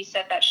when she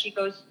said that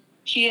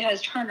she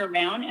has turned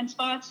around in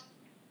spots.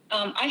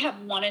 I have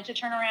wanted to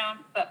turn around,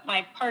 but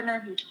my partner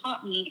who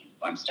taught me,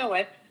 who I'm still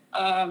with,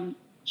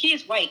 he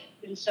is white.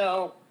 And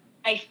so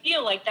I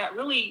feel like that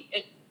really,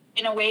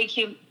 in a way,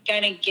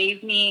 kind of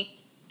gave me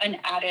an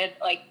added,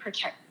 like,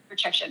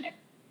 protection,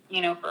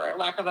 you know, for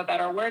lack of a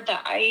better word,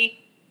 that I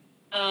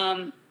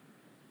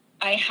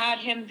had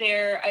him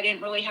there. I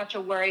didn't really have to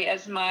worry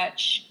as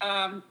much.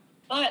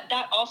 But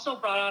that also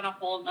brought on a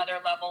whole nother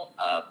level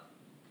of,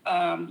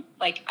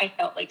 like, I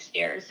felt like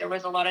stares. There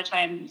was a lot of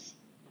times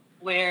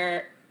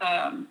where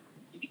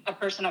a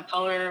person of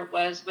color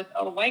was with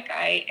a white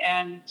guy,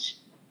 and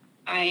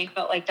I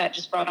felt like that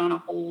just brought on a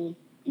whole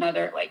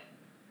nother, like,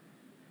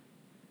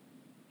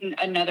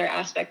 another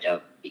aspect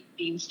of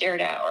being stared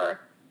at. Or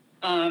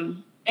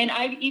and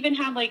I've even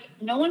had, like,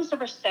 no one's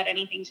ever said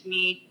anything to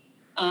me,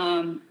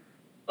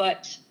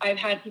 but I've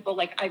had people,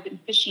 like, I've been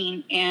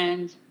fishing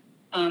and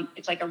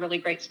it's like a really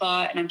great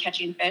spot and I'm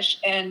catching fish,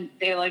 and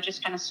they like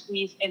just kind of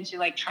squeeze into,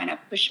 like, trying to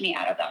push me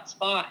out of that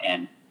spot.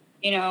 And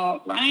you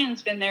know,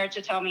 Ryan's been there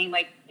to tell me,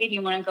 like, hey, do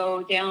you want to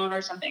go down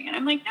or something? And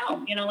I'm like,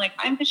 no, you know, like,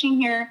 I'm fishing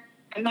here.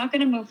 I'm not going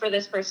to move for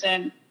this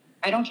person.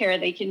 I don't care.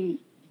 They can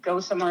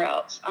go somewhere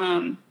else.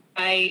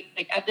 I,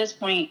 like, at this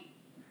point,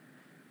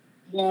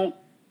 won't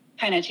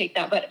kind of take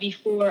that. But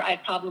before,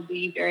 I'd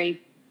probably be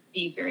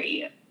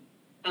very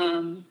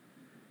kind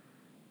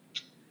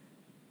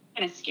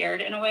of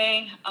scared in a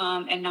way,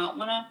 and not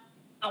want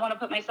to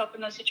put myself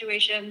in those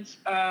situations.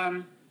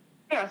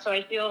 Yeah, so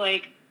I feel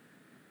like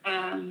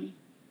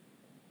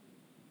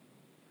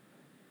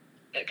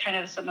kind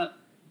of some of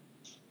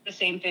the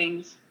same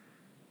things,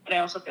 but I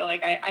also feel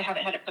like I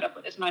haven't had to put up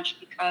with as much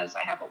because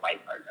I have a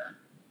white partner.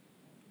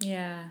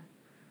 Yeah,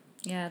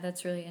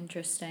 that's really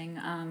interesting.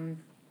 And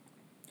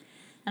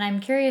I'm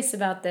curious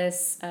about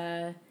this.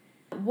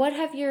 What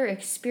have your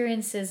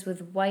experiences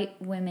with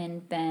white women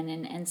been,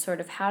 and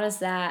sort of how does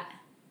that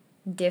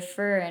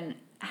differ, and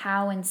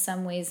how in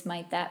some ways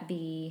might that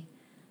be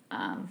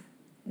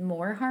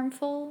more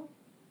harmful?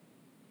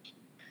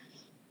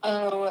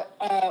 Oh,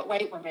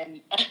 white women.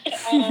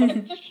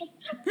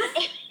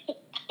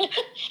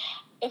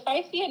 If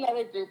I see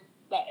another group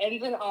that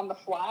ends in on the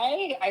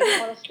fly, I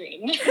just want to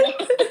scream.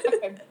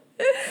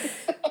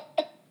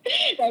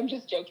 I'm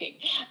just joking.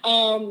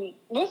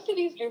 Most of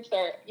these groups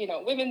are, you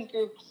know, women's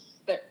groups.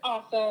 They're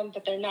awesome,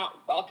 but they're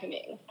not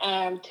welcoming.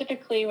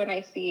 Typically, when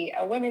I see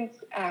a women's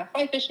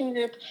fly fishing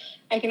group,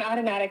 I can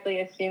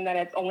automatically assume that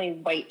it's only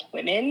white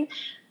women.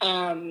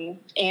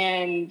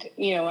 And,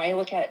 you know, I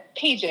look at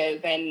pages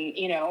and,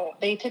 you know,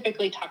 they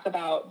typically talk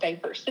about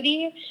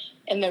diversity,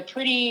 and they're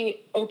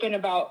pretty open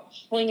about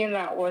flinging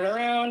that word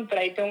around, but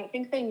I don't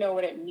think they know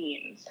what it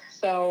means.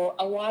 So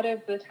a lot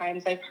of the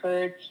times I've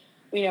heard,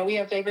 you know, we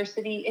have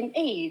diversity in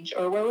age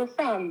or where we're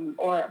from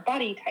or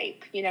body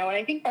type, you know, and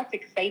I think that's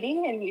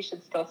exciting and we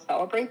should still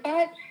celebrate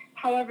that.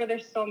 However,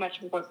 there's so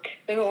much work.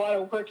 There's a lot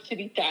of work to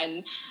be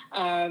done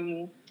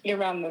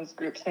around those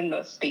groups and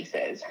those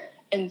spaces.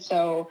 And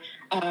so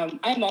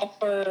I'm all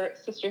for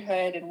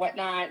sisterhood and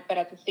whatnot, but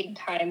at the same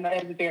time,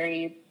 that is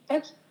very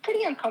that's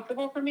pretty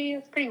uncomfortable for me.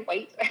 It's pretty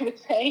white, I would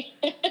say.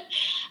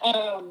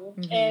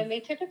 And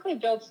they typically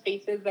build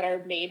spaces that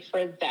are made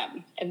for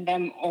them and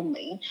them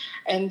only.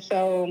 And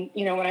so,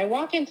 when I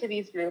walk into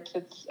these groups,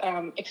 it's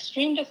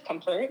extreme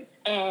discomfort,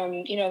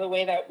 the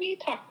way that we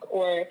talk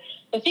or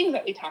the things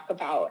that we talk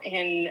about.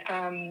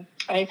 And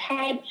I've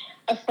had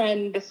a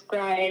friend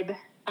describe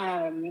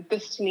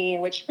this to me,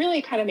 which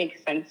really kind of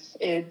makes sense,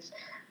 is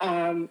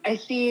I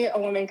see a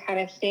woman kind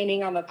of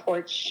standing on the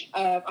porch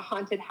of a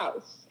haunted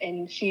house,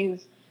 and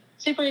she's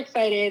super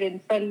excited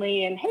and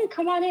friendly and, hey,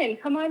 come on in,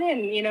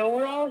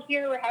 we're all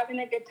here, we're having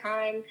a good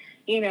time,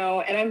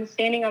 and I'm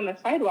standing on the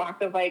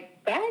sidewalk of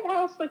like, that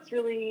house looks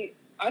really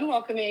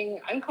unwelcoming,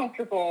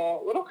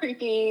 uncomfortable, a little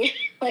creepy,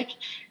 like,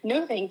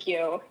 no, thank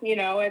you,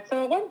 and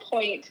so at what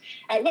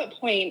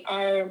point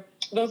are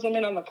those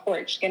women on the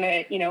porch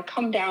gonna,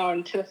 come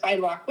down to the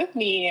sidewalk with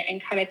me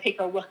and kind of take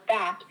a look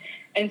back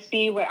and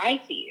see what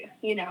I see,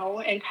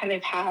 and kind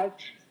of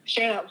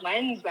share that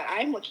lens that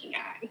I'm looking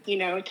at,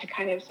 to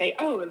kind of say,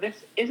 oh,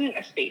 this isn't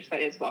a space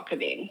that is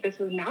welcoming. This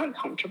is not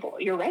comfortable.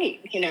 You're right,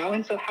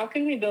 and so how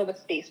can we build a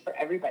space for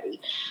everybody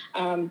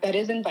that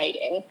is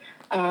inviting,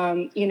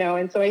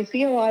 and so I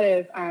see a lot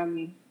of,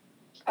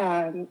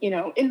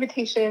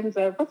 invitations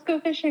of let's go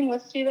fishing,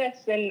 let's do this.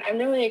 And I'm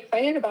really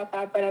excited about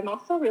that, but I'm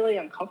also really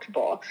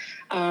uncomfortable.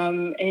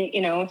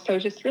 So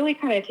just really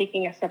kind of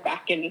taking a step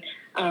back and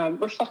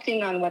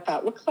reflecting on what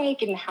that looks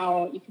like and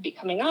how you could be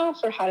coming off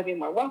or how to be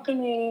more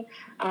welcoming.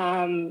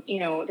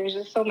 There's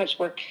just so much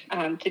work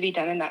to be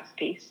done in that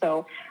space.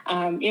 So,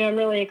 I'm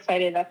really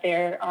excited that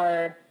there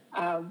are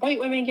white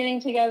women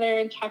getting together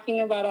and talking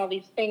about all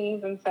these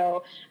things. And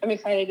so I'm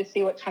excited to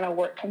see what kind of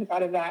work comes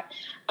out of that.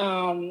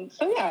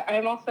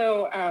 I'm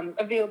also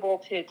available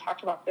to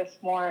talk about this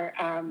more,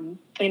 on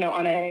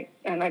a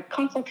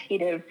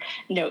consultative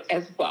note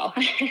as well.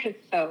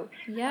 So,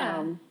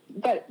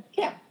 but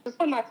yeah, just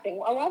one last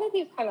thing. A lot of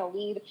these kind of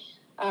lead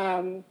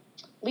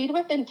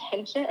with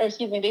intention,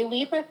 they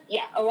lead with,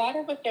 a lot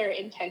of with their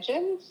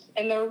intentions,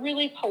 and they're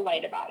really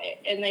polite about it.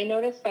 And I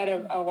noticed that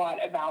a lot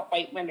about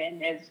white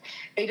women is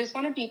they just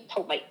want to be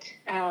polite.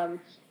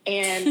 And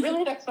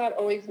really that's not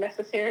always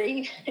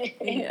necessary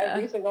in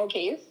every single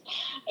case.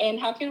 And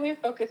how can we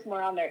focus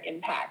more on their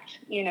impact,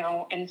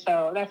 And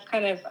so that's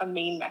kind of a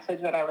main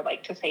message that I would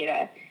like to say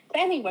to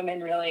any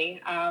women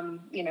really, on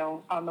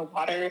the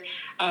water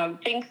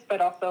things, but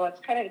also let's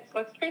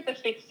create the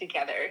space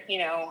together,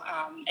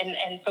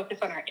 and focus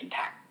on our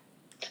impact.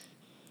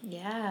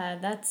 Yeah,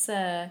 that's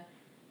a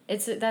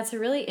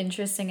really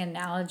interesting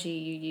analogy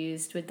you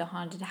used with the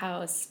haunted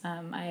house.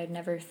 I had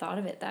never thought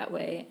of it that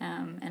way,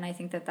 and I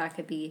think that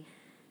could be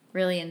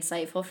really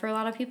insightful for a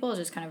lot of people.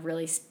 Just kind of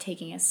really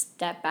taking a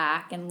step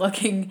back and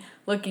looking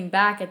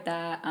back at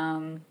that,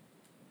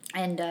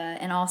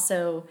 and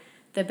also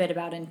the bit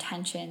about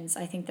intentions.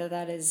 I think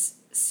that is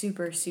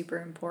super, super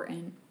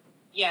important.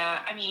 Yeah,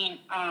 I mean,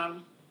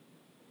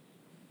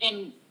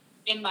 in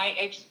my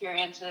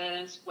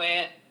experiences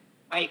with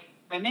white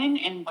women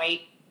and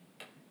white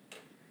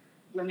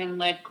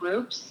women-led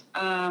groups,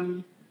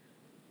 I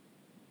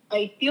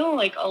feel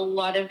like a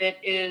lot of it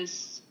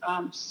is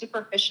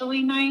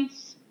superficially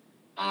nice.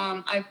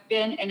 I've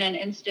been in an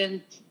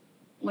instance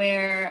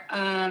where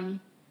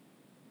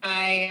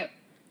I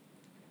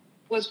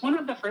was one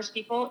of the first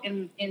people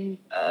in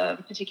a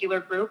particular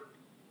group,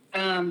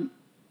 and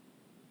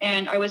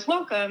I was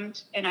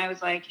welcomed, and I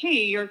was like,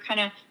 hey, you're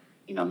kind of,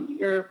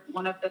 you're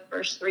one of the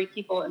first 3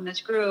 people in this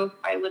group.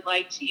 I would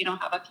like to,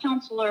 have a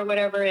counselor or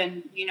whatever,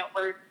 and,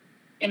 we're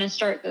going to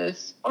start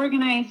this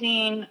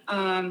organizing.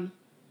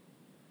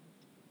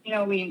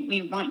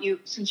 We want you,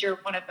 since you're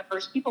one of the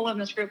first people in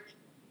this group,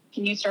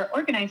 can you start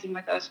organizing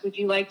with us? Would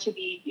you like to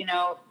be,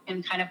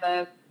 in kind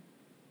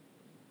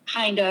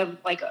of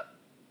like a,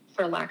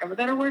 for lack of a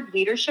better word,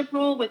 leadership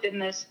role within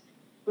this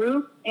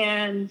group?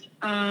 And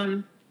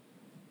I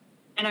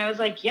was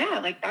like, yeah,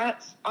 like,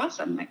 that's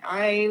awesome. Like,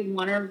 I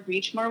want to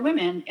reach more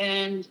women.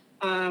 And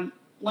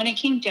when it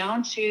came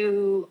down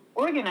to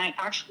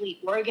actually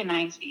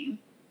organizing,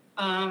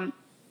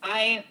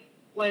 I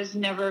was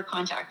never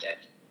contacted.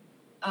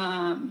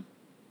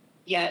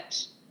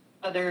 Yet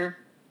other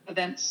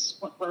events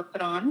were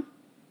put on.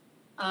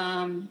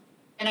 And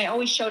I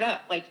always showed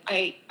up. Like,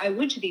 I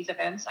went to these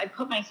events. I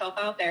put myself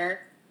out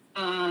there,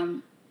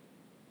 and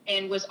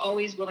was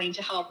always willing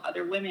to help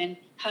other women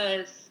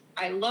because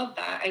I love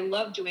that. I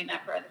love doing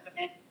that for other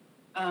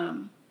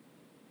women.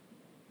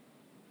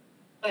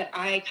 But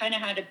I kind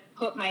of had to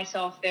put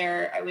myself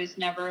there. I was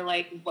never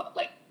I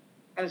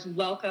was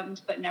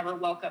welcomed, but never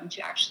welcomed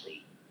to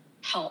actually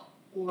help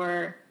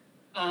or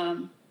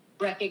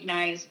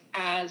recognized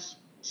as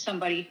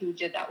somebody who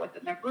did that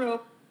within the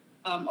group,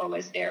 or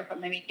was there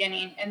from the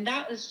beginning. And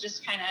that was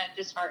just kind of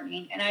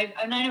disheartening. And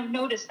I've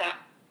noticed that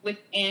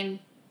within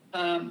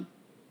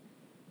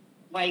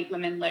white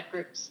women-led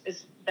groups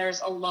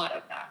there's a lot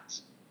of that.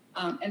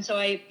 And so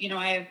I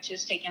have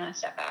just taken a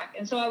step back.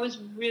 And so I was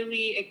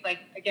really, I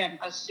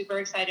was super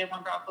excited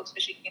when Brown Folks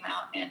Fishing came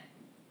out,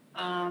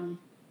 and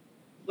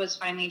was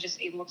finally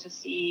just able to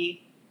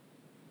see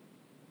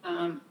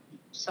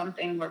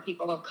something where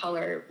people of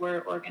color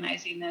were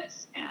organizing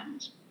this,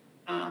 and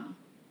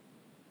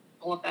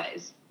all of that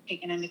is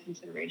taken into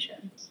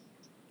consideration.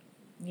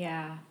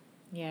 Yeah,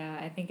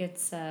 I think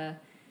it's a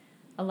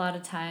lot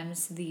of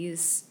times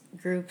these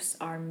groups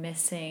are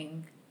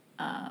missing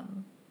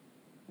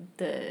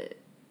the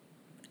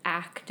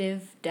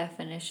active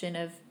definition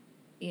of,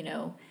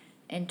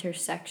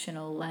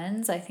 intersectional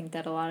lens. I think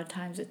that a lot of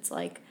times it's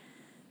like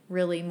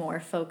really more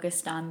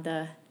focused on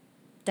the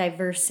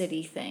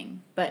diversity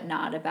thing, but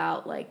not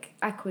about like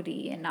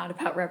equity and not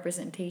about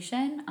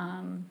representation.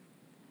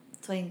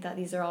 So I think that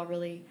these are all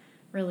really,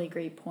 really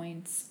great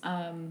points.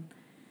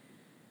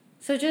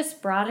 So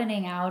just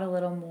broadening out a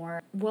little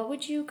more, what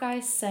would you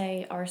guys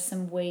say are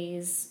some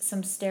ways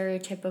some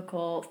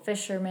stereotypical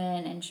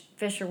fishermen and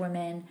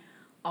fisherwomen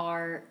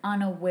are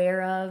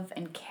unaware of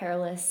and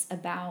careless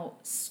about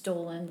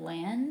stolen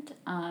land,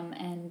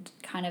 and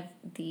kind of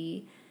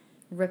the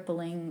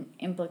rippling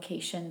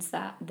implications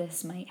that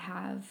this might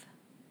have?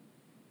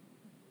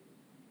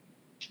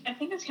 I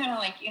think it's kind of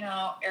like,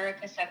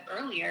 Erica said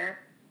earlier,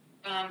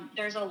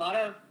 there's a lot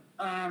of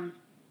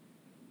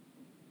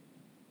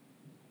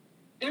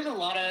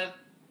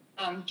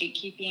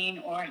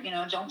gatekeeping, or,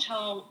 don't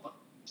tell,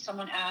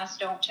 someone asks,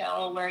 don't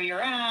tell where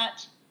you're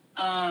at,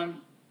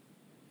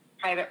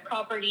 private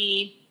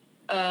property,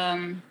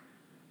 that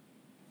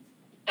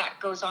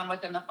goes on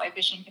within the fly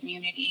fishing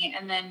community.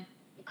 And then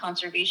the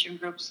conservation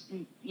groups,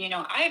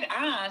 I've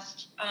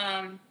asked,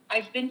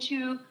 I've been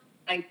to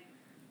like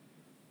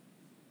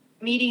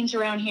meetings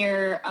around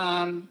here,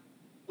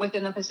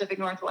 within the Pacific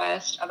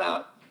Northwest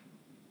about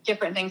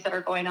different things that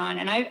are going on.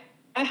 And I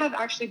have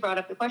actually brought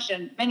up the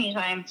question many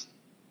times,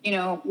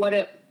 what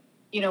are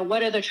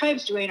the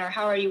tribes doing, or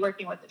how are you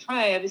working with the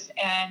tribes?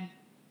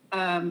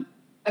 And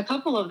a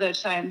couple of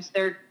those times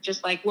they're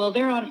just like, well,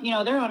 they're on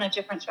a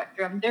different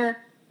spectrum.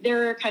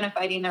 They're kind of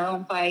fighting their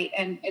own fight.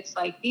 And it's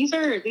like, these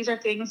are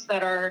things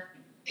that are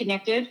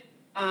connected.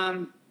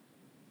 Why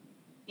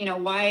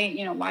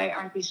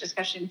aren't these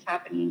discussions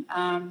happening?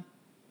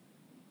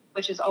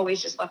 Which has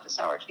always just left a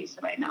sour taste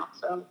in my mouth.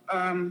 So,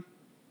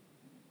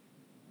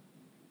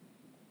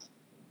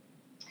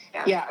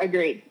 yeah,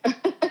 agreed.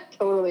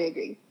 Totally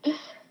agree.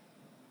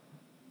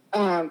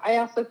 I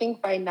also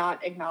think by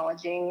not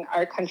acknowledging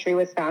our country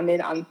was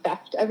founded on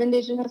theft of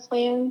Indigenous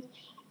lands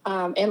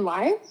and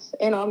lives,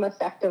 and on the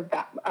theft of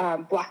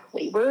Black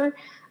labor,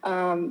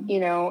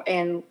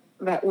 and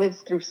that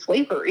lives through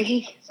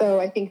slavery. So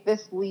I think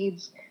this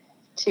leads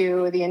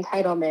to the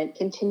entitlement,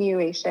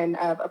 continuation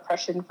of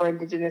oppression for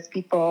Indigenous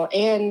people,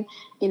 and,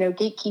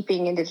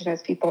 gatekeeping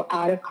Indigenous people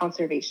out of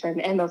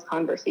conservation and those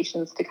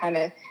conversations, to kind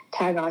of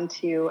tag on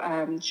to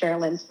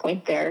Cherilynn's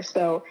point there.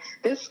 So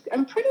this,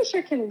 I'm pretty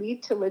sure, can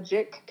lead to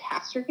legit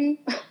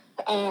catastrophe.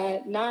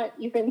 Not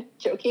even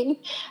joking.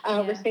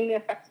 We're seeing the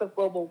effects of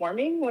global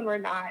warming when we're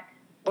not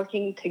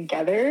working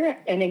together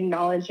and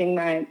acknowledging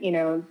that,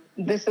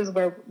 this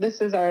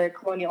is our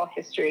colonial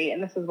history,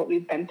 and this is what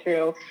we've been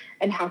through,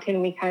 and how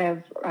can we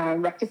kind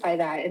of rectify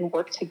that and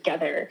work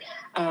together,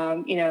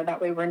 that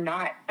way we're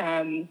not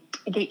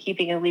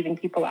gatekeeping and leaving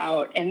people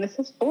out. And this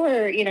is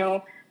for,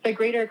 the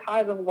greater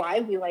cause of why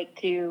we like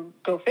to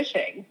go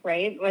fishing,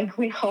 right? Like,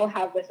 we all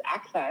have this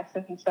access.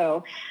 And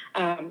so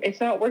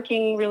it's not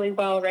working really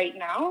well right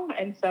now.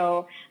 And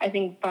so I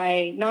think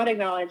by not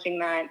acknowledging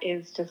that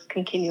is just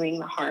continuing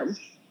the harm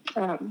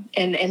and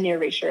the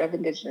erasure of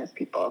Indigenous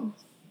people.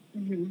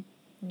 Mm-hmm.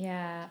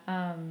 Yeah.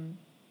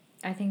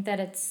 I think that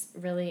it's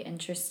really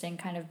interesting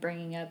kind of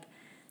bringing up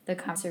the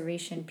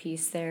conservation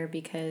piece there,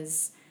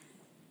 because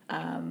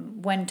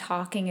when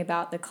talking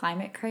about the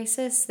climate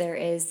crisis, there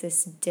is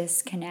this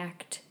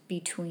disconnect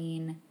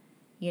between,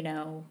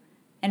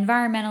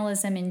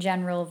 environmentalism in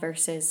general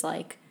versus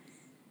like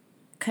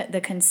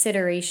the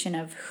consideration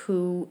of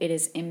who it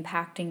is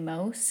impacting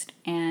most.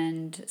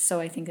 And so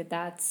I think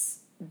that's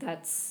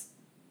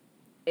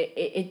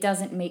it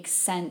doesn't make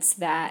sense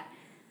that,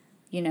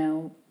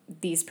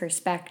 these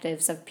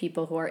perspectives of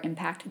people who are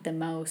impacted the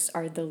most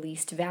are the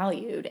least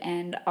valued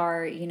and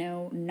are,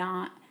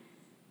 not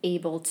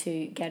able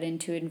to get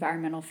into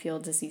environmental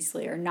fields as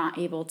easily, or not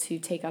able to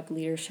take up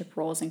leadership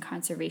roles in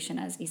conservation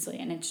as easily.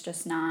 And it's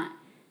just not.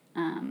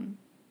 And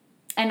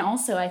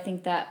also, I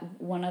think that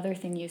one other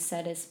thing you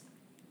said is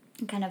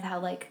kind of how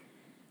like,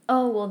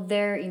 oh, well,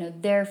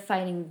 they're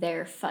fighting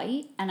their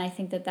fight. And I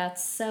think that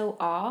that's so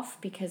off,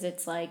 because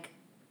it's like,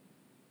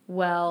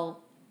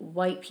 well,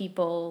 white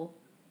people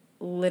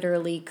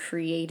literally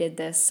created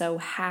this, so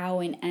how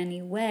in any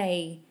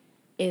way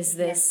is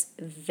this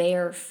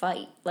their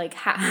fight? Like,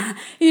 how,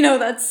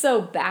 that's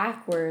so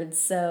backwards.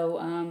 So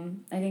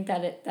I think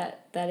that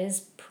that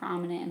is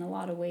prominent in a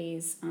lot of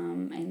ways,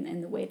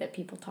 in the way that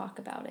people talk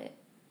about it.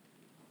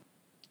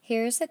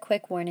 Here's a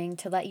quick warning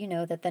to let you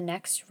know that the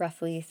next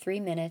roughly 3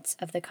 minutes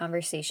of the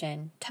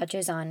conversation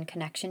touches on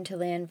connection to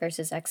land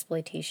versus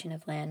exploitation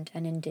of land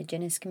and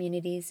Indigenous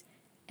communities,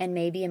 and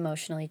may be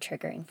emotionally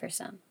triggering for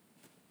some.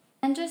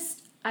 And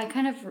just, I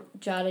kind of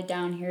jotted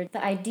down here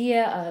the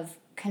idea of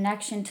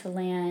connection to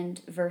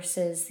land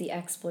versus the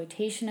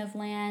exploitation of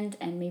land,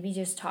 and maybe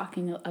just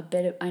talking a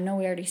bit, I know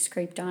we already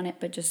scraped on it,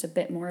 but just a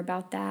bit more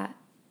about that.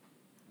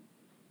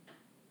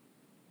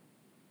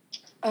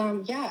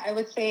 Yeah, I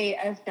would say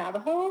as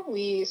Navajo,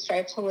 we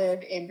strive to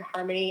live in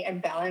harmony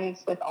and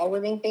balance with all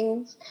living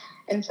things.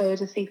 And so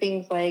to see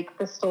things like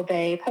Bristol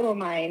Bay Pebble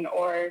Mine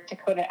or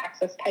Dakota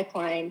Access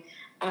Pipeline,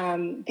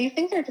 these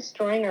things are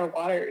destroying our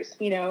waters,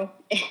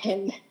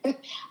 and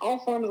all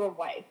forms of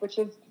life, which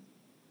is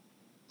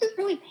just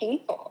really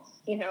painful,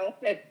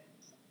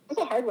 It's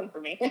a hard one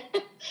for me.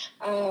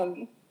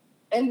 And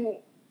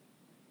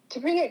to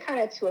bring it kind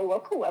of to a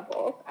local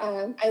level,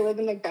 I live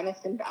in the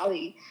Gunnison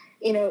Valley.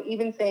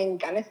 Even saying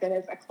Gunnison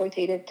is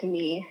exploitative to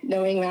me,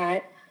 knowing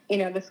that,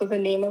 this was a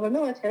name of a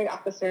military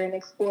officer and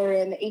explorer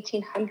in the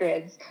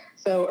 1800s.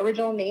 So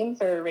original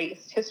names are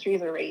erased,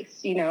 histories are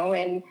erased,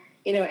 and,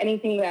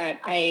 anything that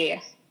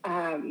I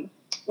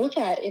look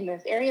at in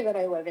this area that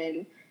I live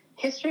in,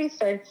 history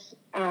starts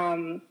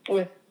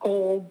with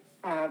gold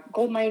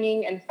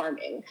mining and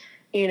farming.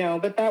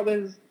 But that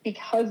was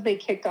because they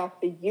kicked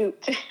off the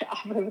Ute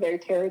off of their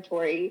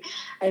territory.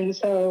 And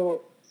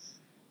so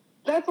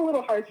that's a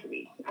little hard for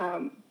me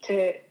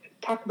to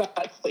talk about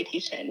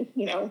exploitation,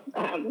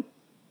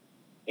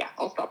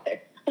 I'll stop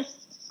there.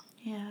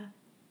 Yeah,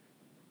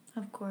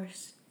 of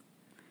course.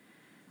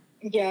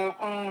 Yeah.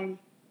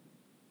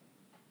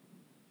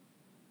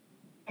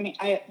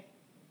 I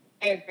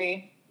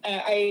agree.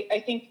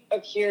 I think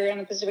of here in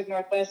the Pacific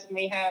Northwest, and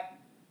we have,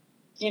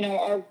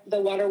 the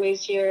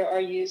waterways here are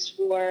used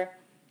for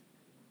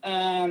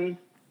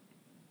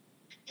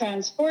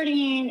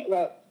transporting,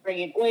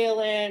 bringing oil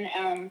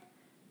in,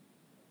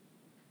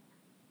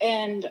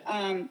 and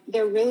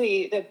they're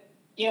really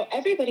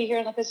everybody here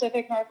in the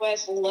Pacific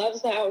Northwest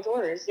loves the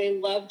outdoors. They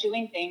love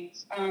doing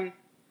things,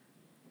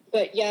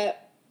 but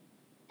yet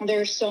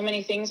there's so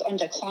many things on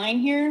decline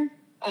here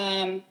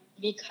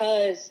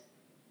because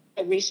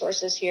the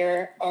resources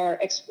here are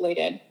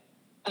exploited.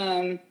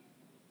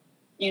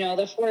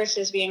 The forest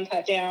is being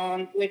cut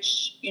down,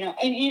 which,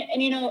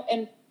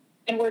 and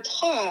we're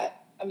taught,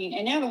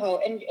 in Navajo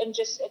and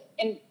just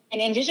in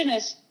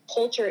indigenous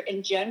culture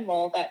in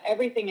general, that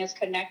everything is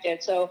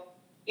connected. So,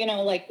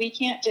 we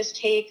can't just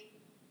take,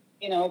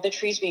 the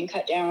trees being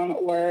cut down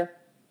or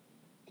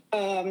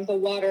the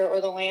water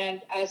or the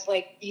land as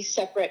these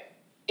separate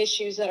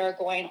issues that are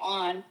going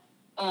on.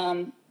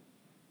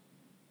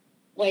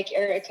 Like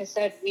Erica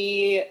said,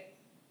 we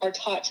are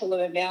taught to live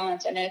in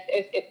balance. And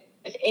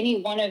if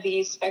any one of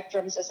these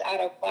spectrums is out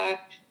of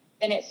whack,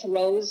 then it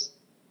throws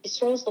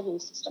the whole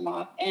system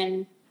off.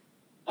 And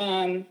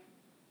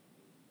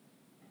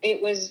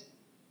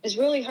it's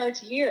really hard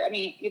to hear.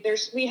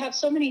 We have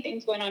so many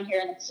things going on here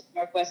in the Pacific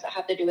Northwest that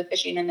have to do with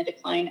fishing and the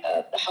decline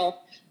of the health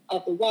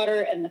of the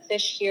water and the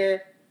fish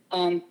here.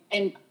 And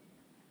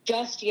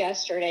just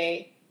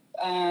yesterday,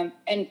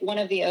 and one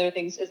of the other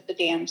things is the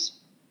dams.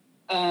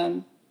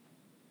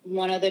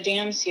 One of the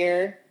dams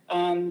here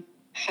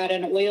had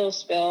an oil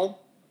spill,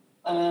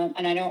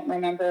 and I don't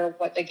remember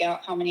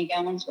how many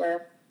gallons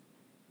were,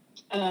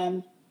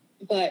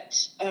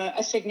 but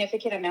a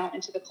significant amount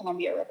into the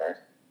Columbia River.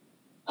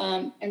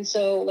 And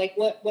so,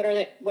 what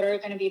are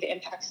going to be the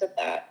impacts of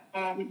that?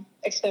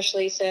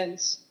 Especially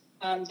since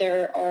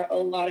there are a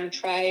lot of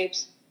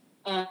tribes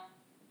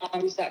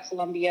use that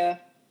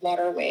Columbia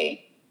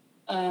waterway.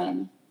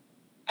 I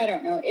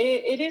don't know.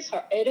 It is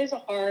hard. It is a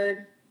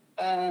hard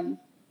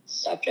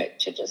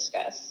subject to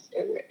discuss.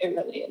 It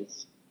really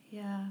is.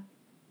 Yeah.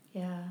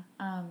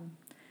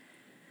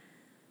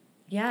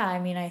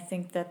 I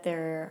think that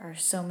there are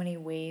so many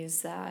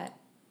ways that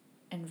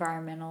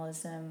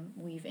environmentalism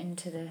weave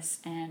into this,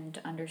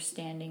 and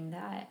understanding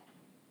that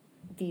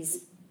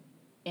these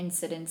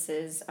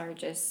incidences are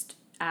just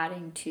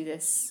adding to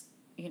this,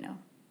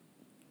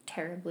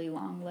 terribly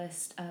long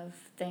list of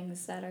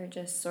things that are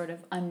just sort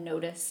of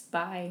unnoticed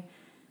by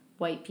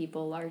white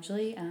people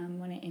largely,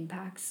 when it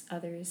impacts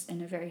others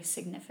in a very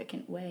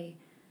significant way.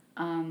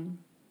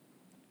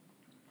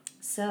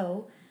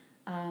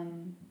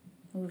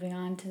 Moving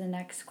on to the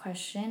next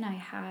question I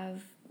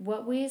have,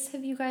 what ways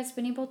have you guys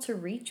been able to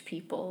reach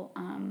people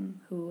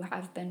who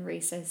have been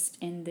racist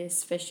in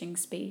this fishing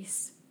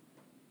space?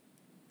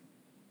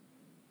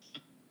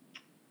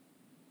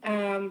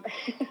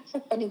 It's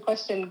a funny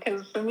question,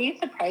 because for me,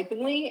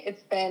 surprisingly,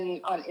 it's been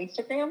on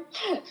Instagram.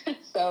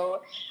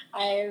 So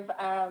I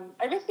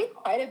received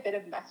quite a bit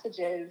of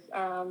messages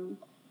on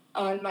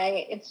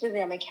my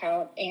Instagram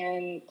account,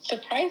 and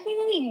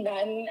surprisingly,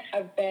 none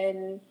have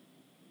been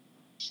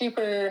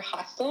super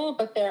hostile,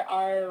 but there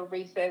are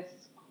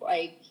racists,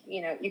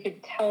 you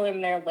could tell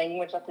in their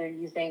language that they're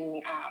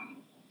using,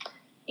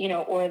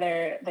 or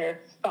their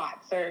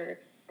thoughts or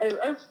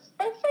are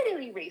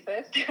fairly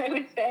racist, I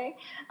would say.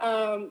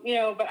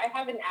 But I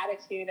have an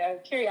attitude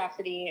of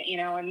curiosity,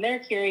 and they're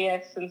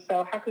curious, and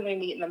so how can we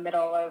meet in the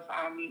middle of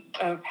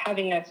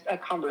having a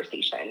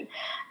conversation?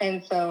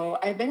 And so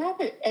I've been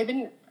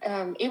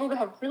able to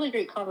have really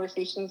great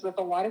conversations with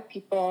a lot of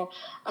people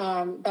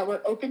that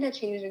were open to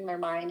changing their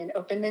mind and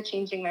open to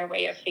changing their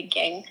way of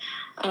thinking.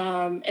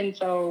 And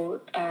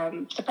so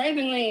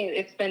surprisingly,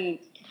 it's been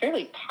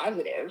fairly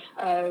positive.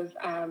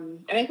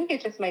 And I think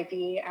it just might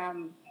be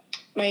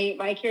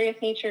my curious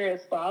nature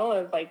as well,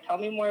 of like, tell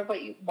me more of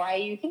why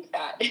you think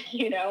that,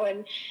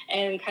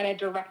 and kind of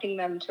directing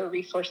them to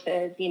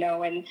resources,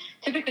 and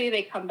typically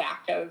they come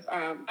back of,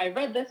 I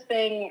read this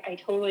thing, I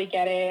totally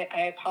get it,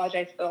 I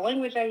apologize for the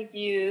language I've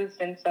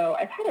used. And so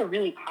I've had a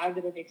really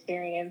positive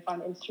experience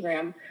on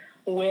Instagram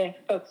with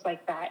folks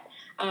like that.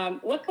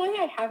 Luckily,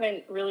 I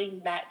haven't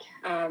really met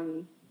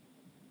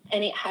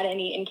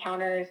any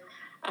encounters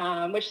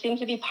which seem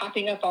to be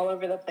popping up all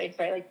over the place,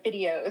 right? Like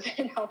videos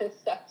and all this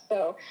stuff.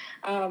 So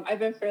I've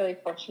been fairly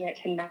fortunate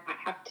to not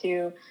have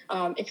to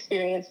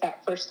experience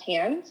that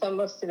firsthand. So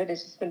most of it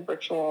has just been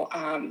virtual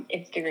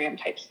Instagram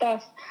type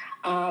stuff,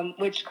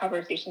 which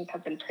conversations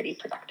have been pretty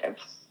productive.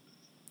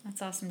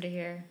 That's awesome to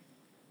hear.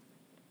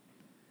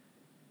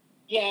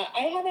 Yeah,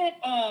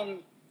 I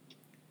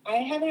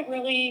haven't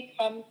really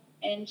come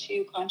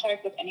into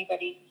contact with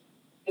anybody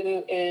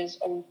who is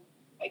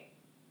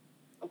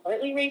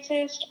overtly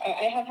racist.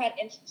 I have had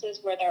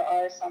instances where there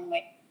are some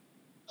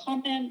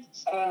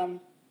comments,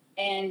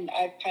 and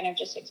I've kind of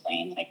just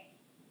explained,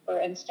 for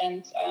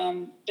instance,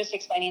 just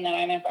explaining that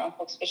I'm in brown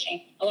folks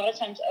fishing. A lot of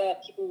times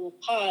people will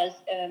pause,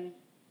 and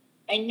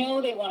I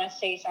know they want to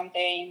say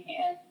something,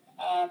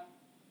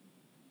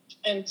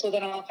 and so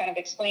then I'll kind of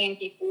explain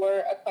before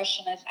a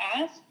question is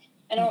asked.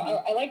 And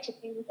I like to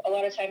think a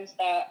lot of times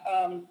that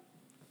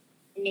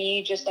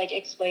me just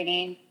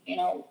explaining,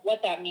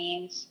 what that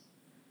means,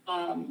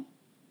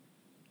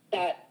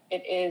 that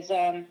it is,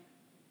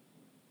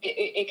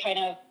 it kind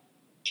of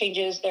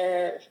changes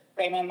their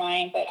frame of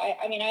mind. But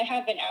I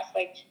have been asked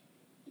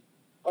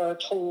or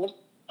told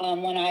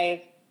when I've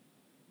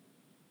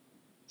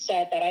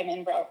said that I'm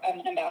an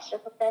ambassador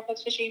for brown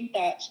folks fishing,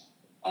 that,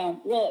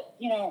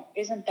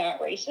 isn't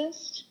that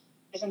racist?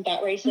 Isn't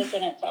that racist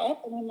in itself?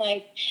 And I'm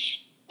like,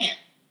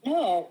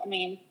 no, I'm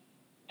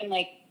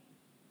like,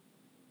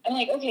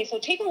 okay, so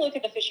take a look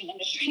at the fishing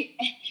industry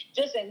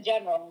just in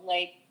general.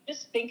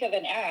 Just think of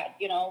an ad,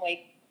 who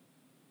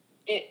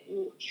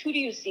do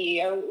you see,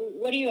 or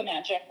what do you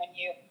imagine when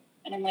you,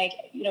 and I'm like,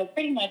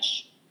 pretty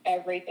much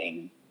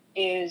everything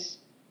is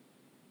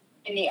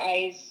in the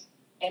eyes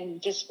and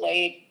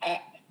displayed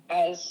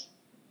as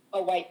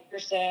a white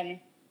person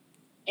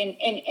in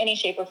any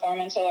shape or form.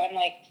 And so I'm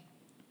like,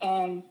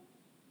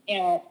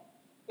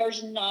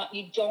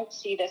 you don't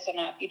see this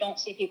enough. You don't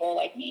see people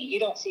like me. You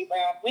don't see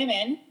brown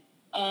women,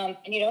 and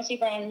you don't see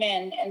brown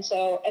men. And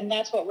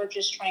that's what we're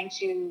just trying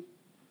to,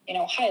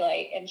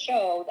 highlight and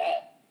show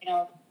that,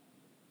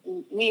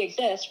 we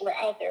exist, we're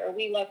out there,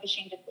 we love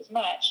fishing just as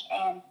much.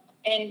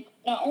 And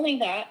not only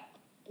that,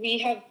 we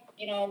have,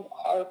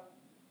 our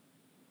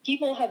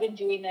people have been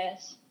doing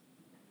this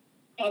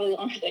probably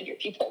longer than your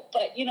people,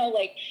 but,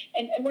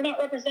 and we're not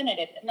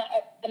represented.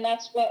 And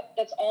that's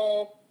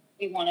all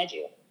we want to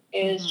do,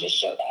 is just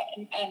show that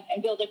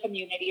and build a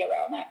community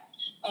around that.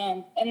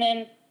 And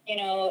then,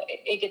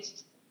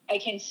 I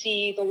can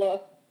see the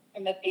look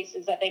in the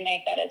faces that they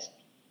make, that it's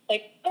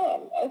like,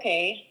 oh,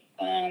 okay.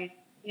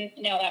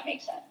 Now that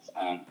makes sense.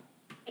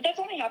 But that's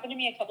only happened to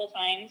me a couple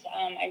times.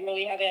 I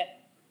really haven't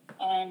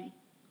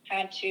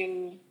had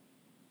to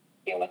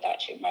deal with that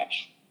too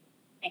much,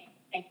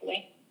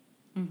 thankfully.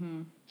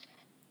 Mm-hmm.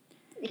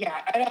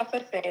 Yeah, I'd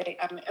also say,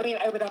 I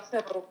would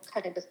also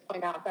kind of just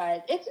point out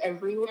that it's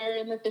everywhere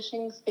in the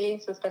fishing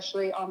space,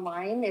 especially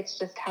online. It's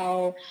just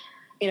how,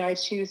 I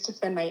choose to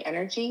spend my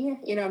energy.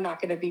 I'm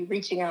not going to be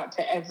reaching out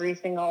to every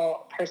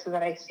single person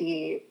that I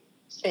see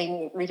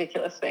saying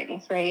ridiculous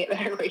things, right,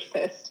 that are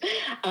racist.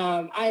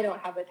 I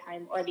don't have the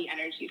time or the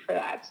energy for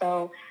that.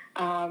 So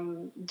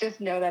just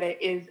know that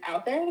it is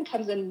out there, and it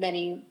comes in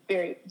many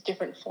very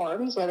different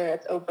forms, whether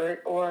it's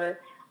overt or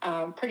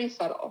pretty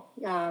subtle,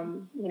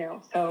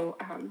 so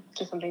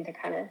just something to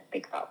kind of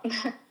think about.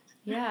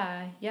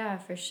 Yeah,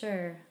 for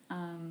sure.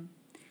 And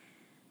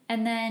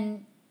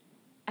then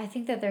I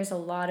think that there's a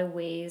lot of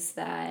ways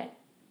that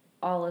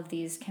all of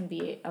these can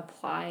be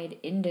applied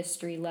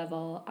industry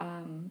level.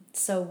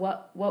 So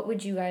what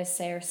would you guys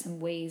say are some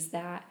ways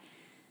that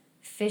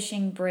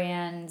fishing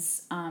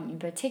brands in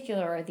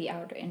particular, or the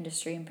outdoor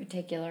industry in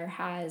particular,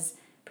 has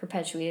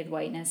perpetuated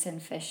whiteness in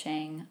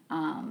fishing?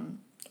 And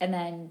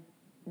then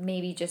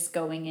maybe just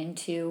going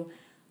into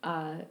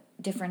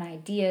different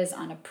ideas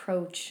on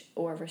approach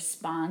or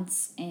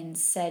response in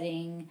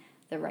setting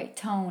the right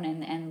tone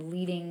and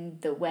leading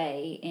the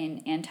way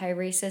in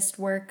anti-racist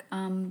work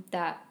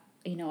that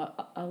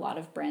a lot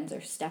of brands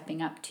are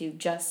stepping up to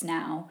just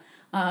now,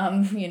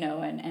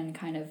 and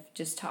kind of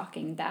just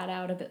talking that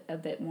out a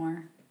bit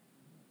more.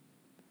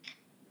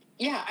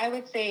 Yeah, I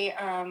would say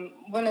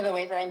one of the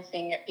ways that I'm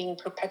seeing it being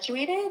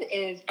perpetuated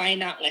is by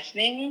not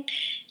listening.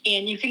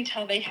 And you can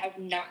tell they have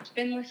not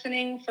been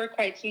listening for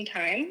quite some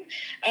time.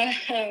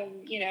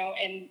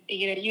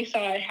 You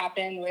saw it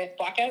happen with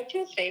Blackout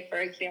Tuesday, for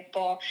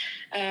example,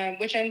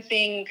 which I'm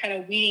seeing kind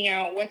of weeding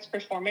out what's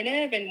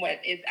performative and what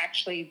is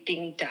actually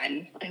being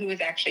done, who is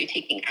actually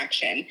taking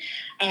action.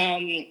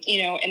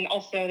 And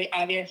also the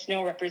obvious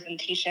no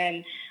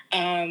representation.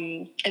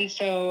 And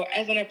so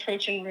as an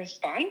approach and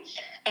response,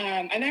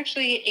 I'm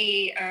actually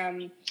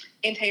a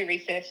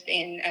anti-racist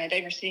and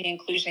diversity and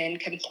inclusion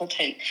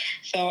consultant.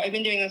 So I've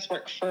been doing this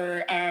work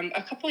for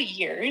a couple of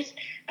years.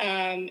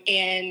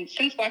 And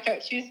since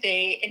Blackout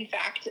Tuesday, in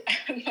fact,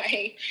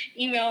 my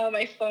email on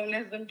my phone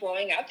has been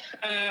blowing up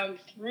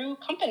through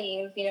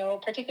companies,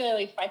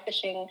 particularly fly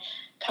fishing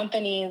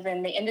companies,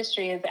 and the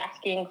industry is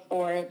asking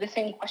for the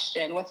same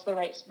question: what's the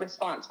right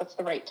response? What's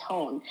the right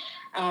tone?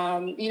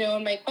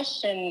 My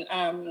question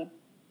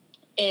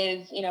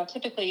is,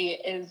 typically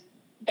is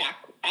back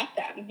at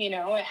them,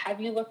 have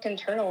you looked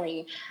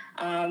internally?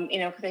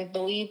 Because I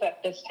believe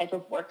that this type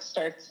of work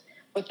starts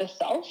with the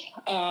self,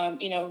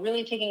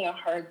 really taking a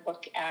hard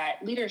look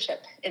at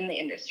leadership in the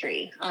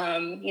industry.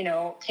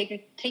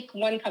 Take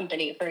one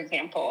company, for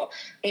example,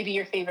 maybe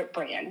your favorite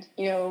brand.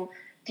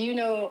 Do you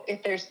know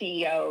if their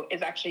CEO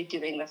is actually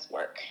doing this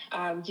work?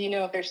 Do you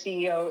know if their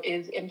CEO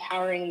is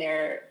empowering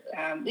their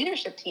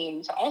leadership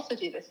team to also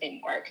do the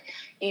same work?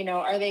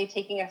 Are they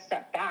taking a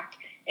step back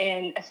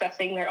and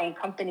assessing their own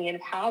company and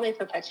how they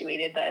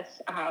perpetuated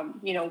this,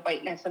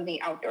 whiteness in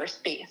the outdoor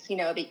space,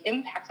 the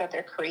impact that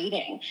they're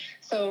creating?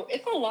 So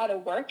it's a lot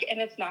of work, and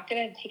it's not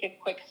going to take a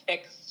quick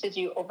fix to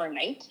do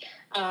overnight.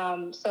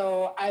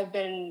 So I've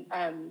been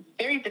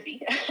very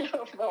busy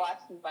over the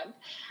last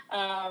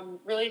month,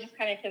 really just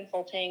kind of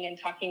consulting and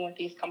talking with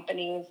these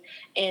companies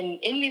in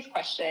these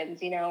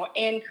questions,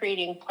 and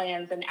creating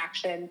plans and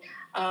action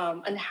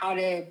on how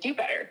to do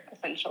better,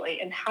 essentially,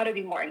 and how to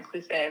be more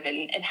inclusive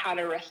and how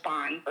to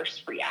respond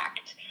versus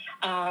react.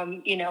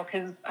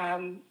 Because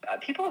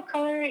people of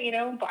color,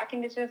 Black,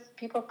 Indigenous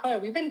people of color,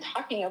 we've been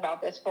talking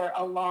about this for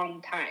a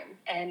long time.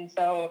 And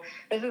so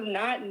this is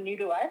not new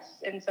to us.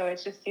 And so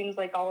it just seems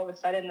like all of a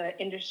sudden the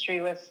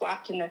industry was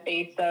slapped in the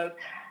face of,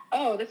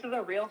 oh, this is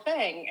a real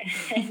thing.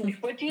 And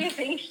what do you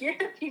think your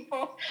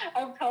people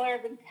of color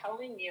have been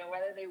telling you,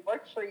 whether they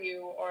work for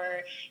you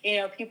or,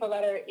 people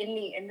that are in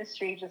the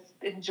industry just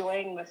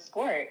enjoying the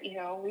sport?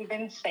 We've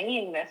been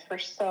saying this for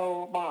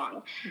so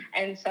long.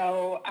 And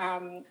so,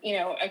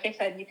 like I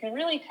said, you can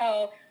really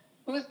tell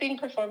who's being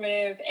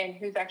performative and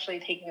who's actually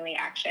taking the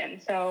action.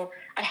 So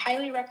I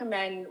highly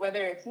recommend,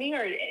 whether it's me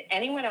or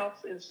anyone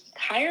else, is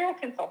hire a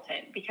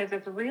consultant, because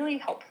it's really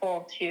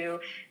helpful to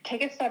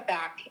take a step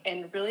back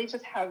and really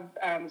just have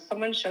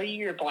someone show you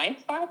your blind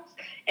spots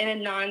in a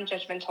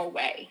non-judgmental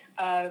way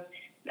of,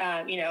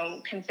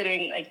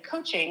 considering like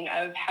coaching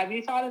of, have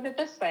you thought of it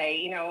this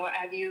way?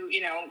 Have you,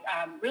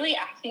 really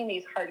asking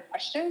these hard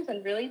questions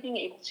and really being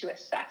able to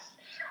assess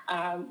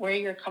where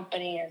your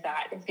company is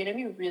at is going to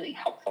be really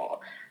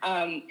helpful.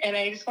 And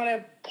I just want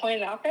to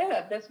point out there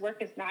that this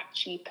work is not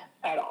cheap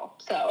at all.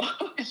 So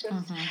it's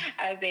just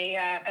as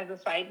a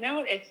side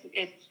note,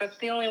 that's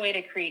the only way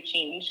to create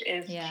change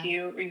is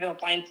to reveal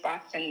blind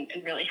spots and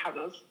really have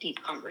those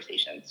deep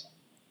conversations.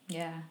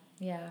 Yeah,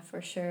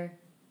 for sure.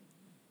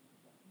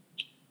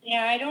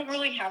 Yeah, I don't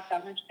really have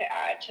that much to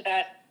add to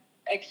that,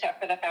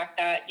 except for the fact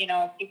that,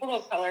 people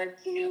of color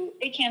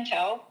they can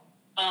tell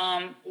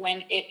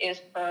when it is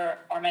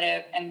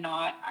performative and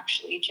not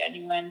actually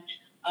genuine,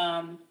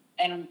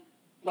 and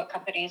what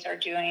companies are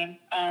doing.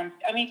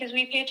 Because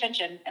we pay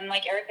attention, and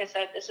like Erica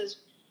said, this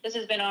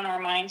has been on our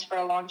minds for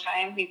a long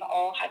time. We've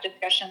all had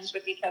discussions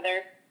with each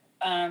other.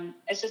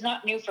 This is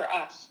not new for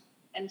us,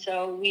 and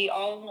so we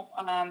all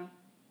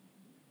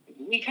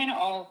we kind of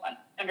all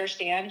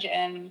understand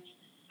and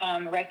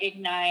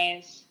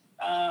recognize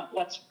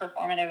what's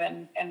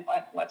performative and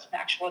what's an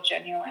actual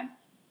genuine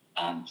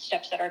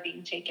steps that are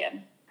being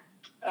taken.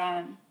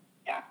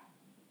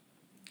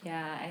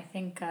 Yeah, I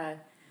think,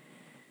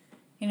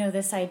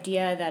 this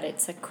idea that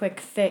it's a quick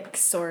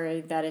fix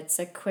or that it's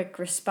a quick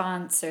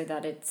response or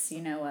that it's,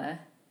 a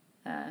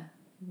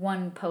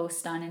one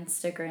post on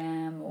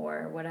Instagram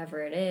or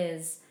whatever it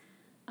is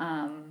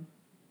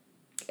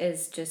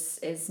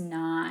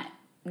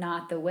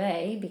not the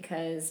way,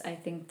 because I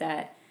think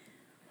that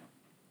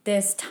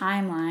this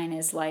timeline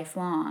is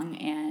lifelong,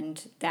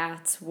 and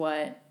that's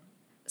what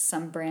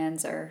some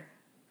brands are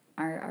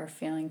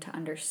failing to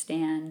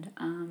understand.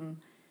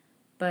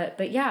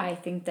 But yeah, I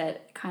think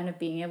that kind of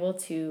being able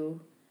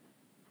to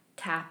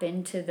tap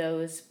into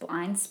those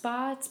blind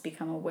spots,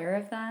 become aware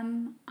of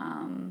them,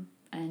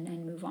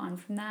 and move on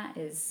from that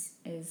is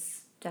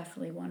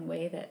definitely one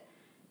way that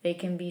they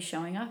can be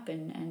showing up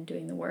and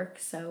doing the work.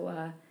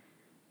 So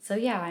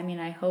yeah,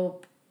 I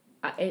hope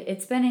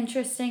it's been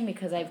interesting,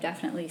 because I've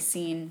definitely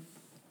seen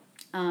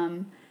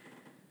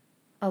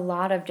a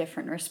lot of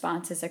different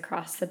responses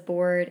across the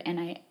board,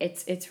 and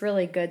it's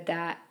really good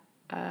that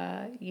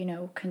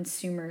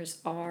consumers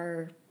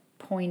are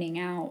pointing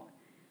out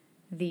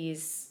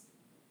these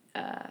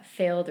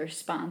failed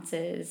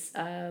responses,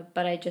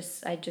 but I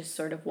just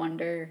sort of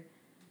wonder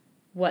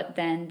what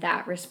then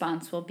that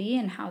response will be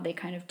and how they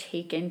kind of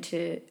take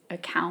into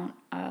account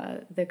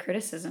the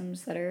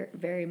criticisms that are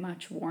very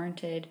much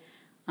warranted.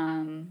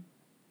 And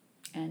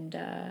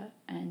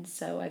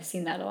so I've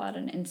seen that a lot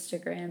on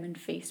Instagram and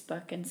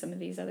Facebook and some of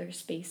these other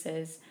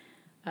spaces.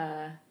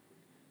 But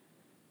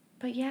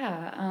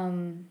yeah,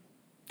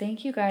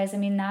 thank you guys. I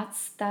mean,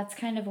 that's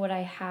kind of what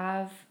I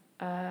have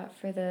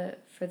for the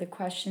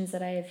questions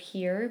that I have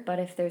here. But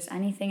if there's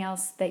anything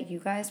else that you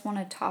guys want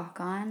to talk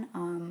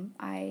on,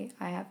 I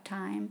have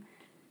time.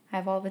 I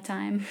have all the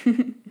time.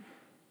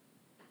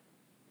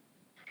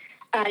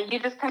 You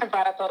just kind of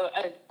brought up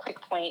a quick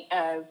point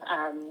of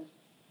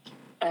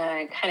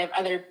kind of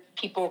other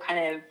people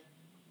kind of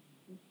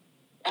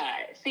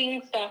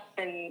seeing stuff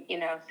and,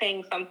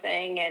 saying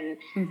something. And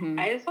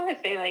I just want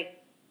to say, like,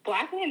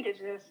 Black and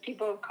Indigenous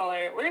people of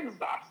color, we're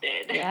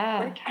exhausted. Yeah.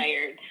 We're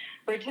tired.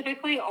 We're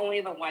typically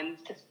only the ones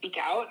to speak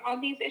out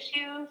on these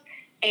issues.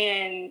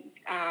 And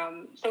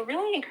so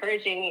really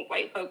encouraging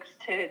white folks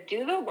to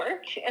do the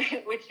work,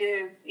 which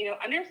is,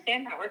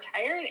 understand that we're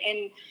tired,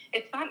 and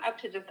it's not up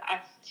to just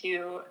us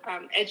to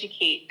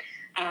educate.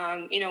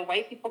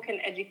 White people can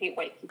educate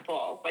white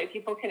people. White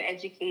people can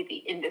educate the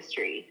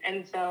industry.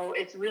 And so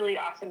it's really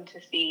awesome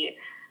to see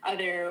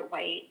other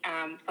white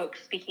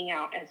folks speaking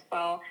out as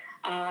well,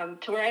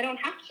 to where I don't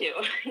have to.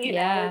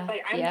 It's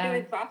like I'm too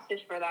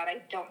exhausted for that.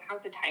 I don't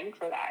have the time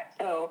for that.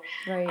 So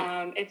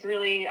right. It's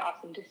really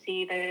awesome to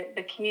see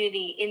the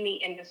community in the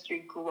industry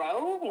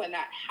grow when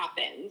that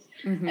happens.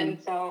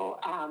 And so,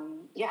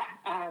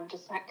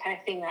 just that kind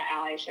of seeing that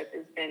allyship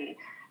has been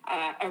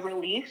a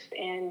relief,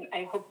 and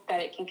I hope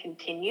that it can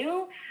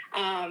continue.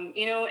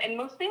 And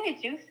mostly I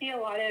do see a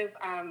lot of,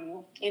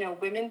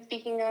 women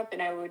speaking up,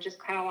 and I would just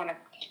kind of want to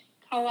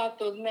call out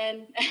those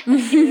men, where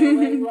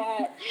you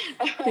at?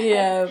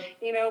 Yeah.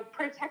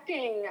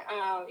 Protecting,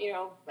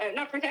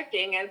 not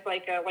protecting as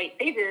like a white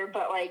savior,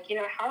 but like,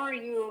 how are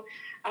you,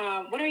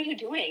 what are you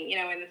doing,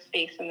 in this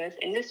space, in this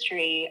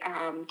industry,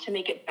 to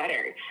make it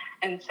better?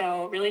 And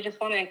so really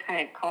just want to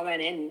kind of call that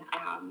in,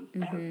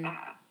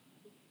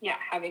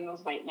 having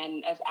those white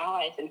men as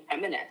allies and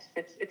feminists.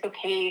 It's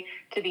okay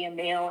to be a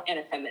male and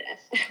a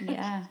feminist.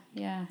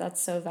 Yeah,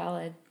 that's so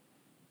valid.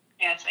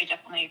 Yes, I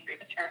definitely agree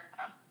with her.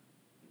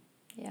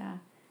 Yeah.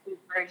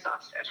 We're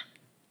exhausted.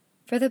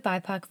 For the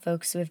BIPOC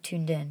folks who have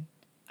tuned in,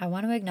 I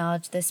want to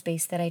acknowledge the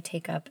space that I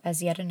take up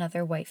as yet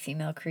another white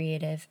female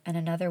creative and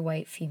another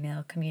white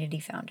female community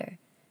founder.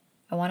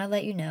 I want to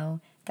let you know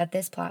that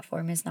this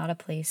platform is not a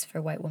place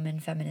for white woman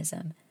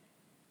feminism.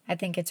 I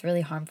think it's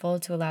really harmful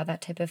to allow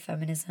that type of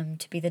feminism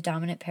to be the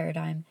dominant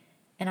paradigm,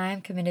 and I am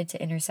committed to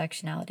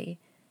intersectionality.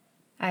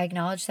 I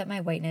acknowledge that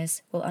my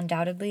whiteness will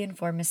undoubtedly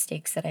inform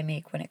mistakes that I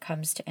make when it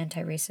comes to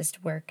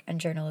anti-racist work and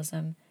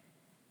journalism,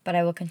 but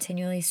I will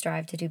continually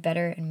strive to do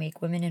better and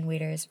make women in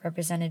Waiters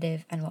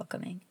representative and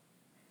welcoming.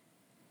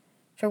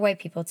 For white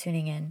people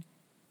tuning in,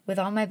 with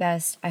all my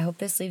best, I hope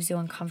this leaves you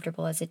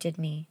uncomfortable as it did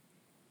me,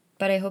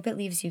 but I hope it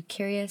leaves you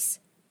curious,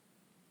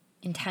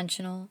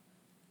 intentional,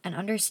 and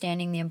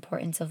understanding the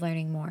importance of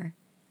learning more.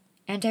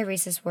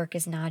 Anti-racist work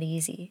is not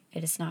easy.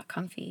 It is not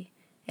comfy.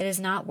 It is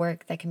not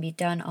work that can be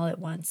done all at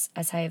once,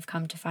 as I have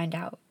come to find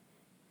out.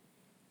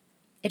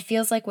 It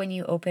feels like when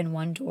you open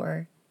one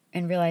door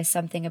and realize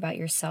something about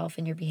yourself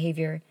and your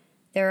behavior,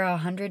 there are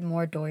 100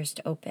 more doors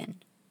to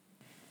open.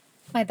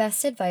 My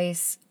best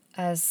advice,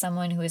 as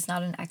someone who is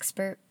not an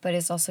expert but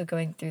is also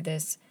going through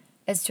this,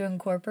 is to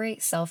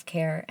incorporate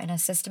self-care and a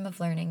system of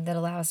learning that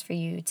allows for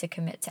you to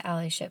commit to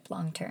allyship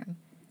long-term.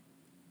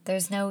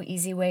 There's no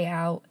easy way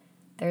out.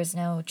 There's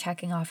no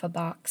checking off a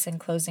box and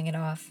closing it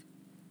off.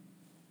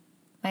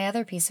 My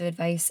other piece of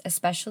advice,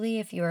 especially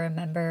if you are a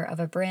member of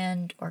a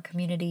brand or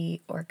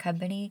community or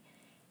company,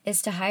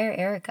 is to hire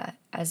Erica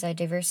as a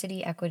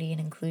diversity, equity, and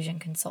inclusion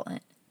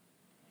consultant.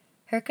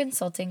 Her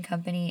consulting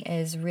company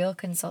is Real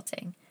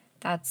Consulting.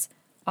 That's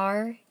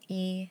REAL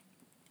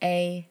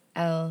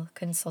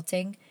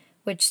Consulting,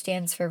 which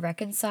stands for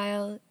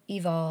Reconcile,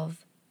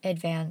 Evolve,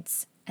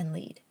 Advance, and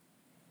Lead.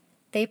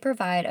 They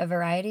provide a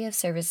variety of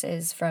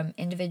services from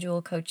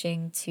individual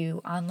coaching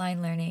to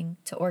online learning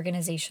to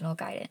organizational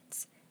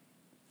guidance.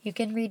 You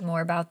can read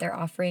more about their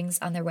offerings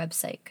on their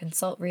website,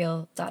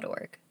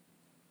 consultreal.org.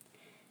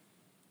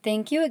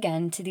 Thank you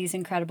again to these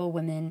incredible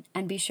women,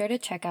 and be sure to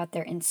check out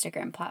their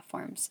Instagram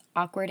platforms,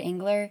 Awkward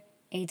Angler,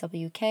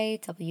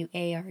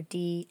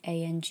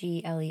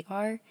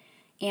 AWKWARDANGLER,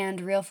 and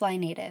Realfly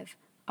Native,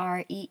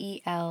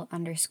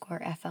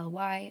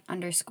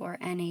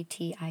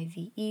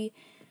 REEL_FLY_NATIVE,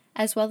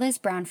 as well as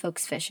Brown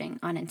Folks Fishing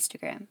on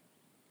Instagram.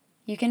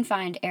 You can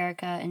find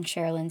Erica and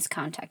Cherilynn's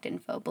contact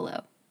info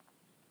below.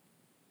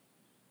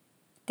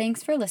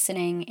 Thanks for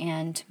listening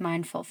and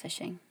mindful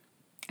fishing.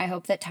 I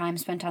hope that time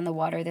spent on the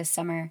water this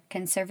summer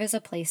can serve as a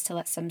place to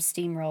let some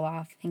steam roll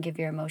off and give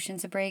your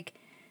emotions a break,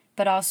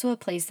 but also a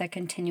place that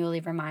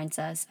continually reminds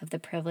us of the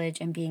privilege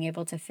in being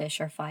able to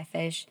fish or fly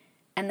fish,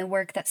 and the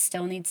work that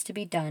still needs to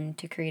be done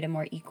to create a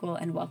more equal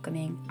and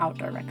welcoming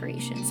outdoor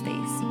recreation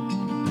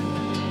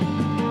space.